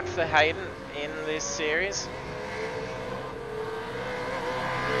lot of luck for Hayden in this series.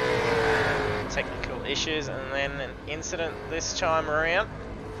 Technical issues and then an incident this time around.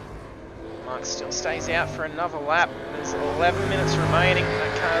 Mark still stays out for another lap. There's 11 minutes remaining.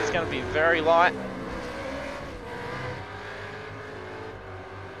 That car is going to be very light.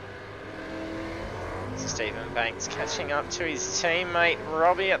 So Stephen Banks catching up to his teammate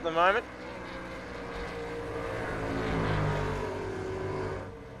Robbie at the moment.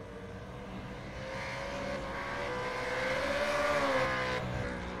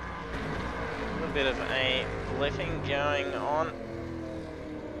 Bit of a blipping going on.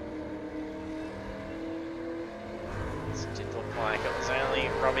 So it did look like it was only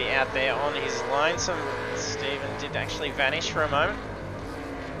Robbie out there on his lonesome. Stephen did actually vanish for a moment.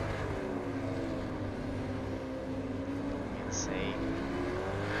 You can see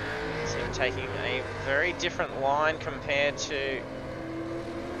him taking a very different line compared to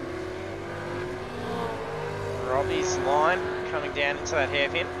Robbie's line coming down into that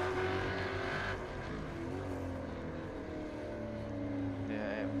hairpin.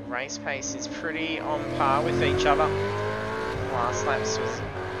 Race pace is pretty on par with each other. Last laps was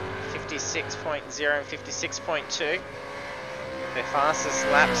 56.0 and 56.2. Their fastest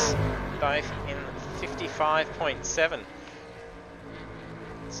laps both in 55.7.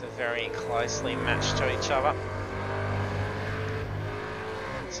 So very closely matched to each other.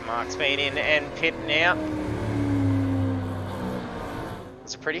 So Mark's been in and pit now.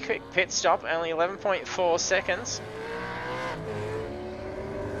 It's a pretty quick pit stop, only 11.4 seconds.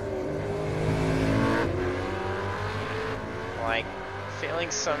 Blake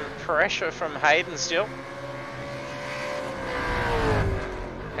Feeling some pressure from Hayden still.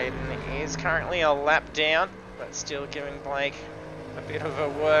 Hayden is currently a lap down, but still giving Blake a bit of a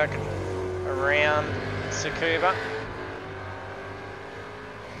work around Tsukuba.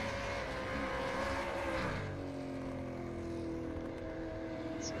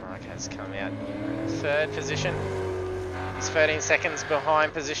 So Mark has come out in third position. He's 13 seconds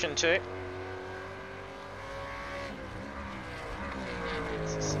behind position 2.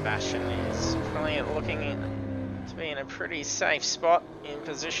 So Sebastian is probably looking to be in a pretty safe spot in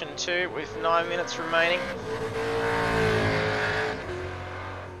position 2 with 9 minutes remaining.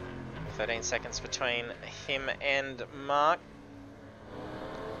 13 seconds between him and Mark.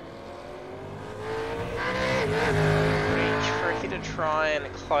 Pretty tricky to try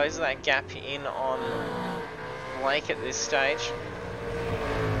and close that gap in on Blake at this stage.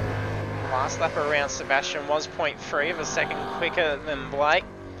 Last lap around Sebastian was 0.3 of a second quicker than Blake.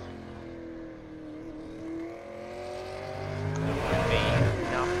 There won't be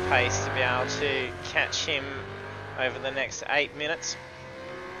enough pace to be able to catch him over the next 8 minutes.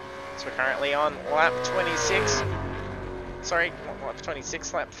 So we're currently on lap 26. Sorry, not lap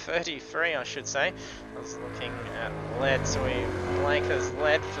 26, lap 33 I should say. I was looking at lead, so Blake has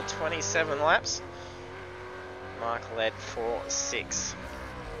led for 27 laps. Mark led for 6.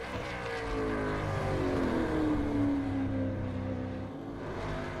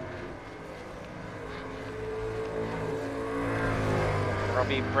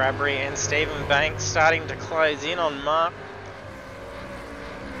 Robbie Bradbury and Stephen Banks starting to close in on Mark.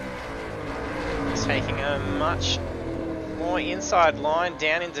 He's taking a much more inside line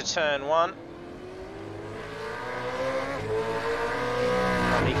down into turn 1.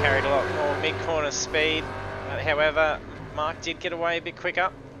 Robbie carried a lot more mid-corner speed. However, Mark did get away a bit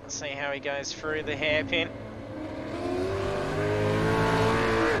quicker. Let's see how he goes through the hairpin.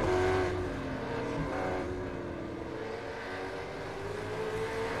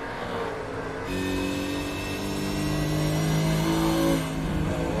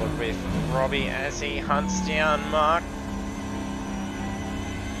 Forward with Robbie as he hunts down Mark.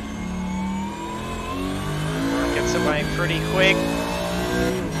 Mark gets away pretty quick.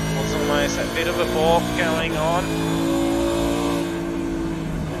 There's almost a bit of a balk going on.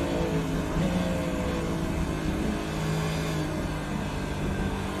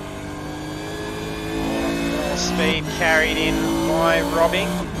 More speed carried in by Robbie.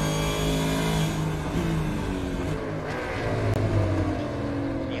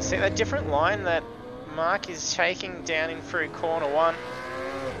 You can see that different line that Mark is taking down in through corner 1.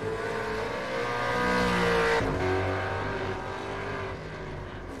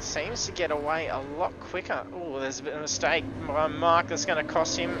 Seems to get away a lot quicker. Oh, there's a bit of a mistake by Mark that's going to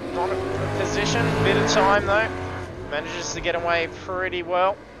cost him not a position. Bit of time though. Manages to get away pretty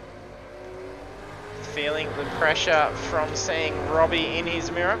well. Feeling the pressure from seeing Robbie in his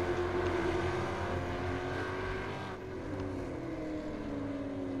mirror.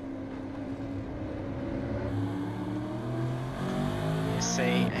 You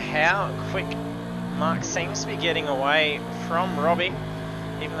see how quick Mark seems to be getting away from Robbie.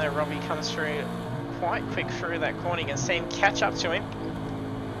 Even though Robbie comes through quite quick through that corner, you can see him catch up to him.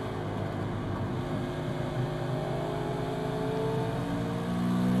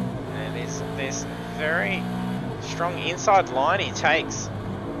 And it is this very strong inside line he takes.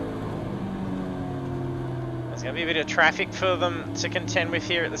 There's going to be a bit of traffic for them to contend with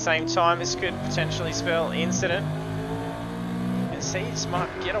here at the same time. This could potentially spell incident. You can see this might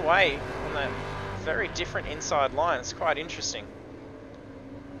get away on that very different inside line. It's quite interesting.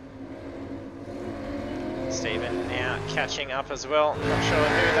 Stephen now catching up as well. I'm not sure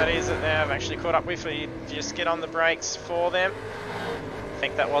who that is that they have actually caught up with, but you just get on the brakes for them. I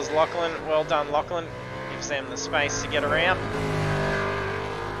think that was Lachlan. Well done, Lachlan. Gives them the space to get around.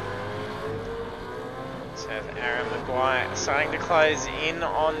 So Aaron Maguire starting to close in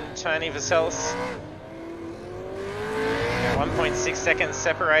on Tony Vaselis. 1.6 seconds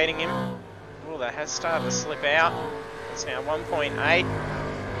separating him. Oh, that has started to slip out. It's now 1.8.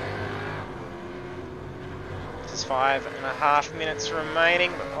 Just 5.5 minutes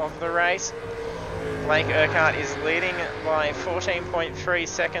remaining of the race. Blake Urquhart is leading by 14.3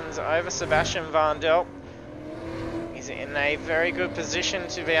 seconds over Sebastian Vandel. He's in a very good position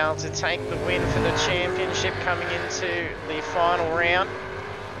to be able to take the win for the championship coming into the final round.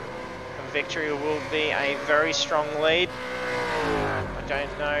 A victory will be a very strong lead. I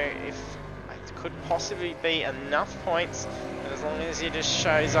don't know if it could possibly be enough points. As long as he just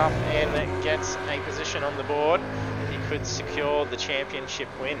shows up and gets a position on the board, he could secure the championship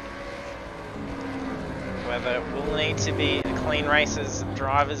win. However, it will need to be a clean races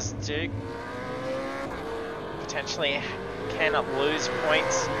drivers do potentially cannot lose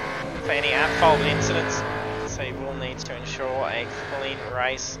points for any at-fault incidents, so he will need to ensure a clean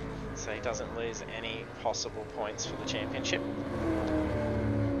race so he doesn't lose any possible points for the championship.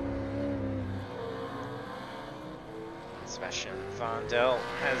 Sebastian Vandel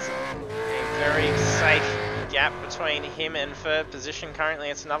has a very safe gap between him and third position. Currently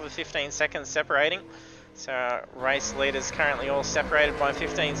it's another 15 seconds separating, so our race leaders currently all separated by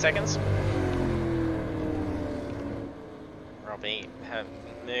 15 seconds. Robbie have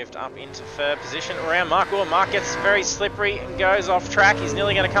moved up into third position around Mark. Oh, Mark gets very slippery and goes off track. He's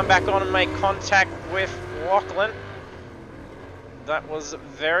nearly going to come back on and make contact with Lachlan. That was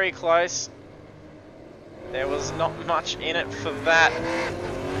very close. There was not much in it for that.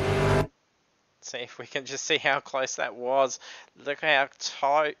 See if we can just see how close that was. Look how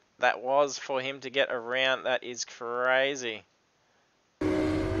tight that was for him to get around. That is crazy.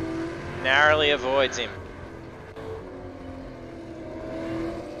 Narrowly avoids him.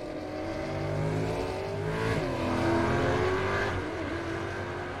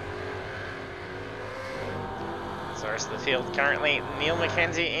 So the rest of the field currently, Neil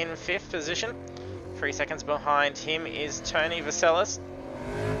McKenzie in 5th position. 3 seconds behind him is Tony Vaselis.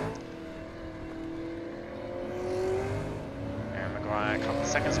 Aaron Maguire a couple of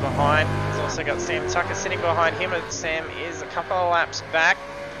seconds behind. He's also got Sam Tucker sitting behind him, and Sam is a couple of laps back.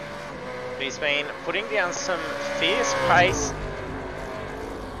 He's been putting down some fierce pace.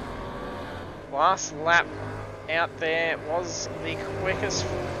 Last lap out there was the quickest,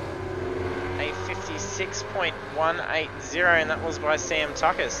 a 56.180, and that was by Sam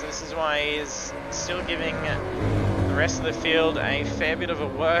Tucker. So this is why he is still giving the rest of the field a fair bit of a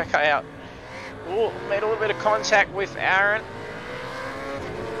workout. Oh, made a little bit of contact with Aaron.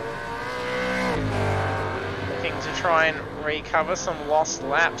 Looking to try and recover some lost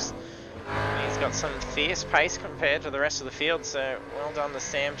laps. He's got some fierce pace compared to the rest of the field, so well done to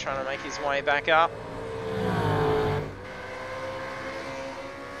Sam trying to make his way back up.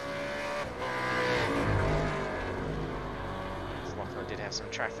 Did have some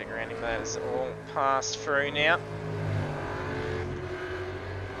traffic around him, that is all passed through now.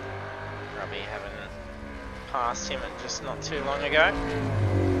 Robbie having passed him just not too long ago.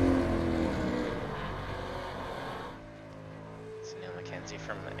 So Neil McKenzie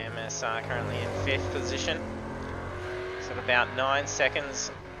from MSR currently in 5th position. So about 9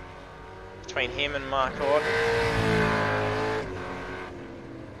 seconds between him and Mark Ord.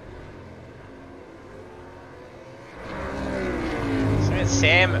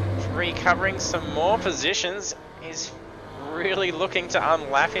 Sam recovering some more positions. He's really looking to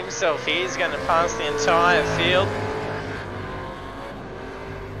unlap himself here. He's going to pass the entire field.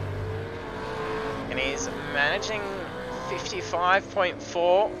 And he's managing 55.4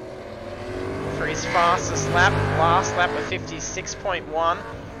 for his fastest lap. Last lap of 56.1.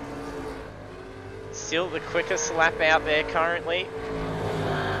 Still the quickest lap out there currently.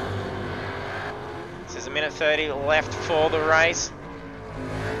 So there's a minute 30 left for the race.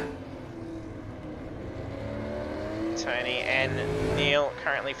 Tony and Neil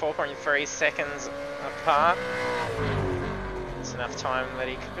currently 4.3 seconds apart. It's enough time that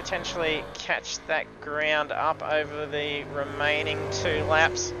he could potentially catch that ground up over the remaining 2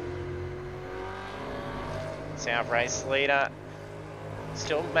 laps. It's our race leader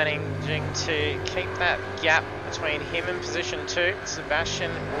still managing to keep that gap between him and position 2.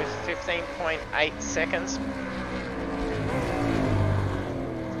 Sebastian with 15.8 seconds.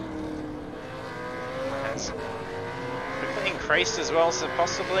 Has increased as well, so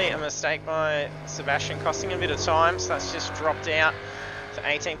possibly a mistake by Sebastian costing a bit of time, so that's just dropped out to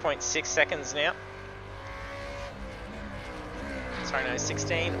 18.6 seconds now. Sorry, no,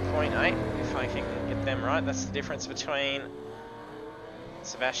 16.8, if I can get them right. That's the difference between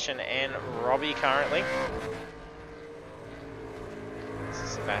Sebastian and Robbie currently. So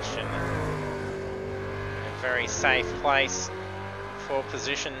Sebastian in a very safe place for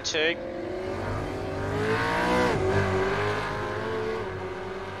position 2.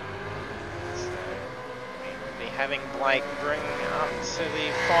 Having Blake bring up to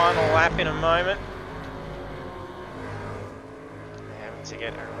the final lap in a moment. Having to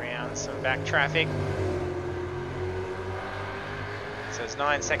get around some back traffic. So there's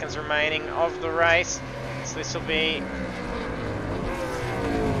 9 seconds remaining of the race. So this will be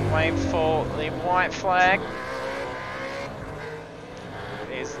wait for the white flag.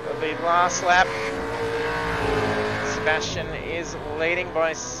 It is the last lap. Sebastian is leading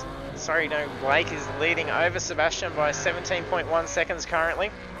by... Sorry, no, Blake is leading over Sebastian by 17.1 seconds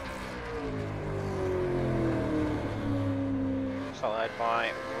currently. followed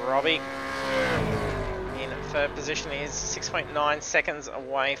by Robbie. In third position is 6.9 seconds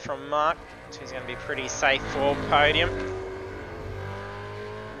away from Mark, so he's going to be pretty safe for podium.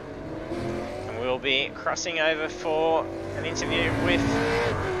 And we'll be crossing over for an interview with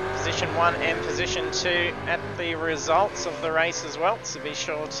position 1 and position 2 at the results of the race as well, so be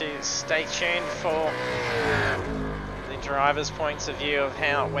sure to stay tuned for the drivers' points of view of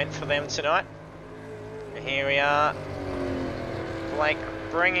how it went for them tonight. And here we are, Blake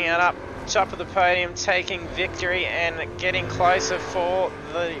bringing it up top of the podium, taking victory and getting closer for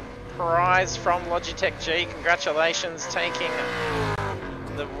the prize from Logitech G. Congratulations, taking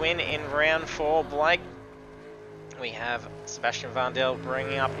the win in round 4, Blake. We have Sebastian Vandel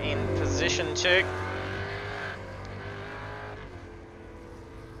bringing up in position 2. So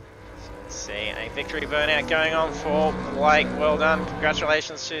let's see, a victory burnout going on for Blake. Well done,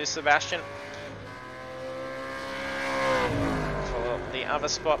 congratulations to Sebastian. For the other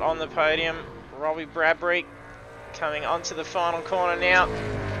spot on the podium, Robbie Bradbury coming onto the final corner now.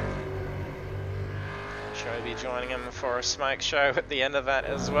 We'll be joining him for a smoke show at the end of that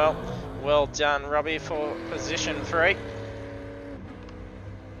as well. Well done, Robbie, for position 3.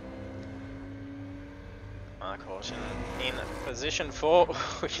 Mark Horton in position 4,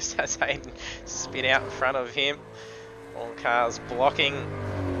 which just has Hayden spit out in front of him. All cars blocking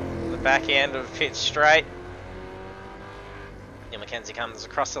the back end of pit straight. Neil Mackenzie comes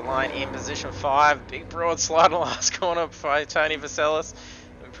across the line in position 5. Big broad slide in the last corner by Tony Vaselis.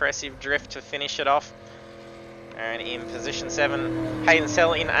 Impressive drift to finish it off. And in position 7, Hayden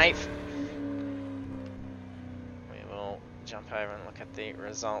Sell in 8th. We will jump over and look at the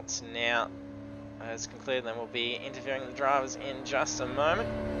results now. As concluded, then we'll be interviewing the drivers in just a moment.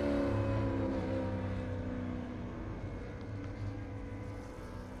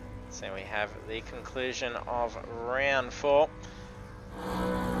 So we have the conclusion of round 4.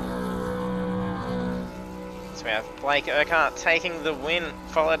 So we have Blake Urquhart taking the win,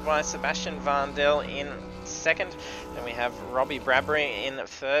 followed by Sebastian Vandel in 2nd. Then we have Robbie Bradbury in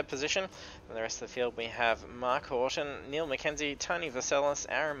 3rd position. For the rest of the field, we have Mark Horton, Neil Mackenzie, Tony Vaselis,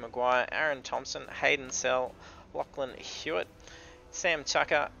 Aaron Maguire, Aaron Thompson, Hayden Sell, Lachlan Hewitt, Sam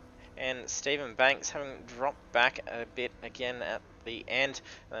Tucker, and Stephen Banks, having dropped back a bit again at the end.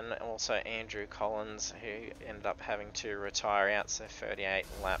 And also Andrew Collins, who ended up having to retire out, so 38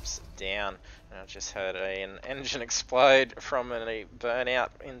 laps down. And I just heard an engine explode from a burnout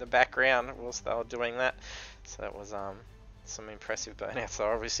in the background whilst they were doing that. So that was some impressive burnouts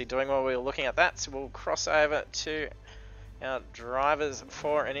they're obviously doing while we were looking at that. So we'll cross over to our drivers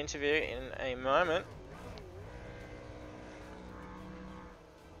for an interview in a moment.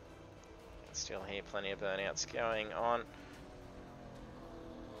 Still hear plenty of burnouts going on.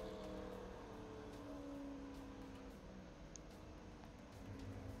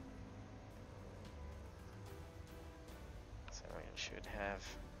 So we should have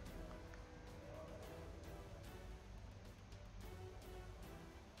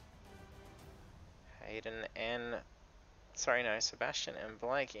Hayden and, Sebastian and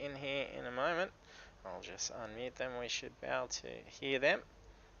Blake in here in a moment. I'll just unmute them, we should be able to hear them.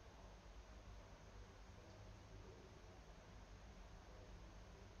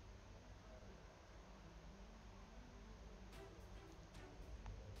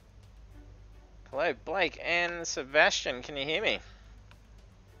 Hello, Blake and Sebastian, can you hear me?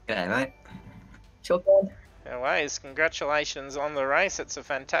 G'day, mate. Sure can. No worries, congratulations on the race. It's a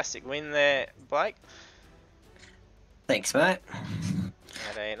fantastic win there, Blake. Thanks, mate.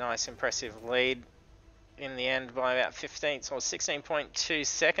 Had a nice impressive lead in the end by about 15 or 16.2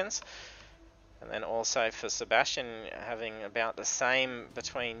 seconds. And then also for Sebastian, having about the same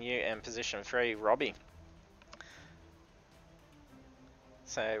between you and position 3, Robbie.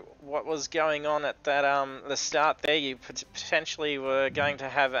 So what was going on at that the start there? You potentially were going to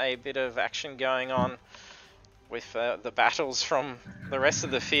have a bit of action going on with the battles from the rest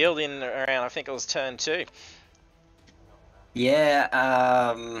of the field in around, I think it was turn 2. Yeah,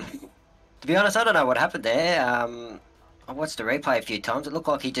 to be honest, I don't know what happened there. I watched the replay a few times. It looked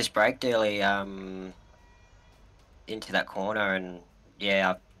like he just braked early into that corner, and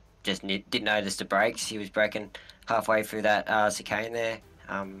yeah, I just didn't notice the brakes. He was braking halfway through that chicane there.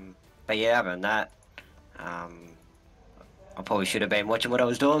 But yeah, other than that, I probably should have been watching what I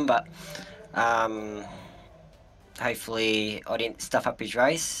was doing, but hopefully I didn't stuff up his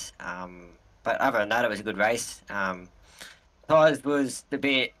race. But other than that, it was a good race. Tyres was the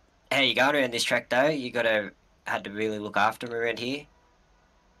bit, how you going around this track though, had to really look after him around here.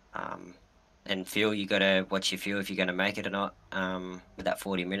 And fuel, you got to watch your fuel if you're going to make it or not, with that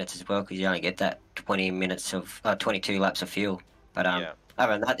 40 minutes as well, because you only get that 22 laps of fuel. But Yeah.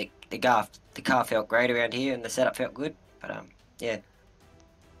 other than that, the car felt great around here, and the setup felt good. But yeah,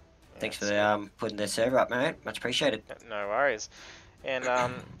 thanks for It's good. putting the server up, mate. Much appreciated. No worries. And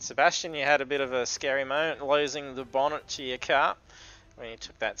Sebastian, you had a bit of a scary moment losing the bonnet to your car when you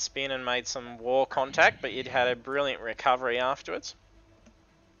took that spin and made some wall contact, but you'd had a brilliant recovery afterwards.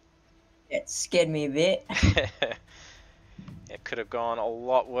 It scared me a bit. It could have gone a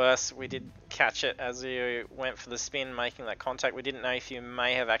lot worse. We did catch it as you went for the spin, making that contact. We didn't know if you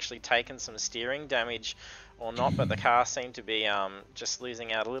may have actually taken some steering damage or not, but the car seemed to be just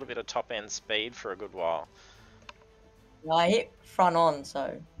losing out a little bit of top end speed for a good while. Yeah, I hit front on,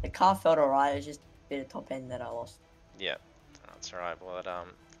 so the car felt alright. It was just a bit of top end that I lost. Yeah, that's right. Well, it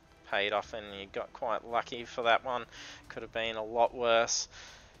paid off, and you got quite lucky for that one. Could have been a lot worse.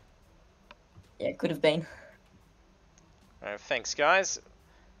 Yeah, it could have been. Thanks, guys.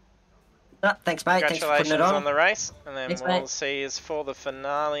 No, thanks, mate. Thanks for putting Congratulations it on. on the race, and then Thanks, we'll mate. see you for the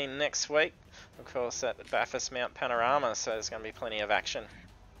finale next week. Of course, at Bathurst Mount Panorama, so there's going to be plenty of action.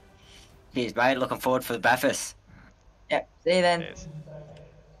 Cheers, mate. Looking forward for the Bathurst. Yep. See you then. Cheers.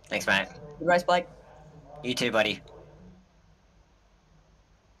 Thanks, mate. Good race, Blake. You too, buddy.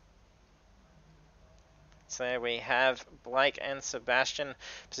 So there we have Blake and Sebastian,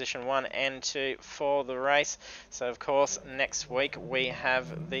 position 1 and 2 for the race. So of course next week we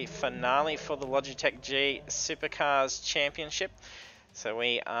have the finale for the Logitech G Supercars Championship. So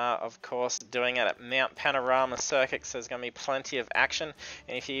we are of course doing it at Mount Panorama Circuit, so there's going to be plenty of action.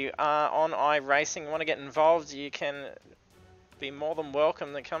 And if you are on iRacing and want to get involved, you can be more than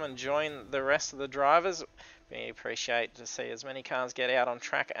welcome to come and join the rest of the drivers. We appreciate to see as many cars get out on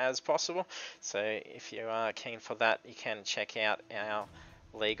track as possible. So if you are keen for that, you can check out our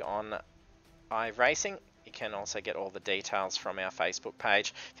league on iRacing. You can also get all the details from our Facebook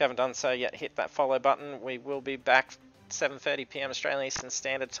page. If you haven't done so yet, hit that follow button. We will be back 7:30 PM Australian Eastern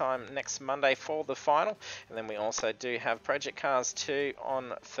Standard Time next Monday for the final, and then we also do have Project Cars 2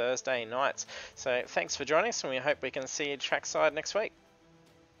 on Thursday nights. So thanks for joining us, and we hope we can see you trackside next week.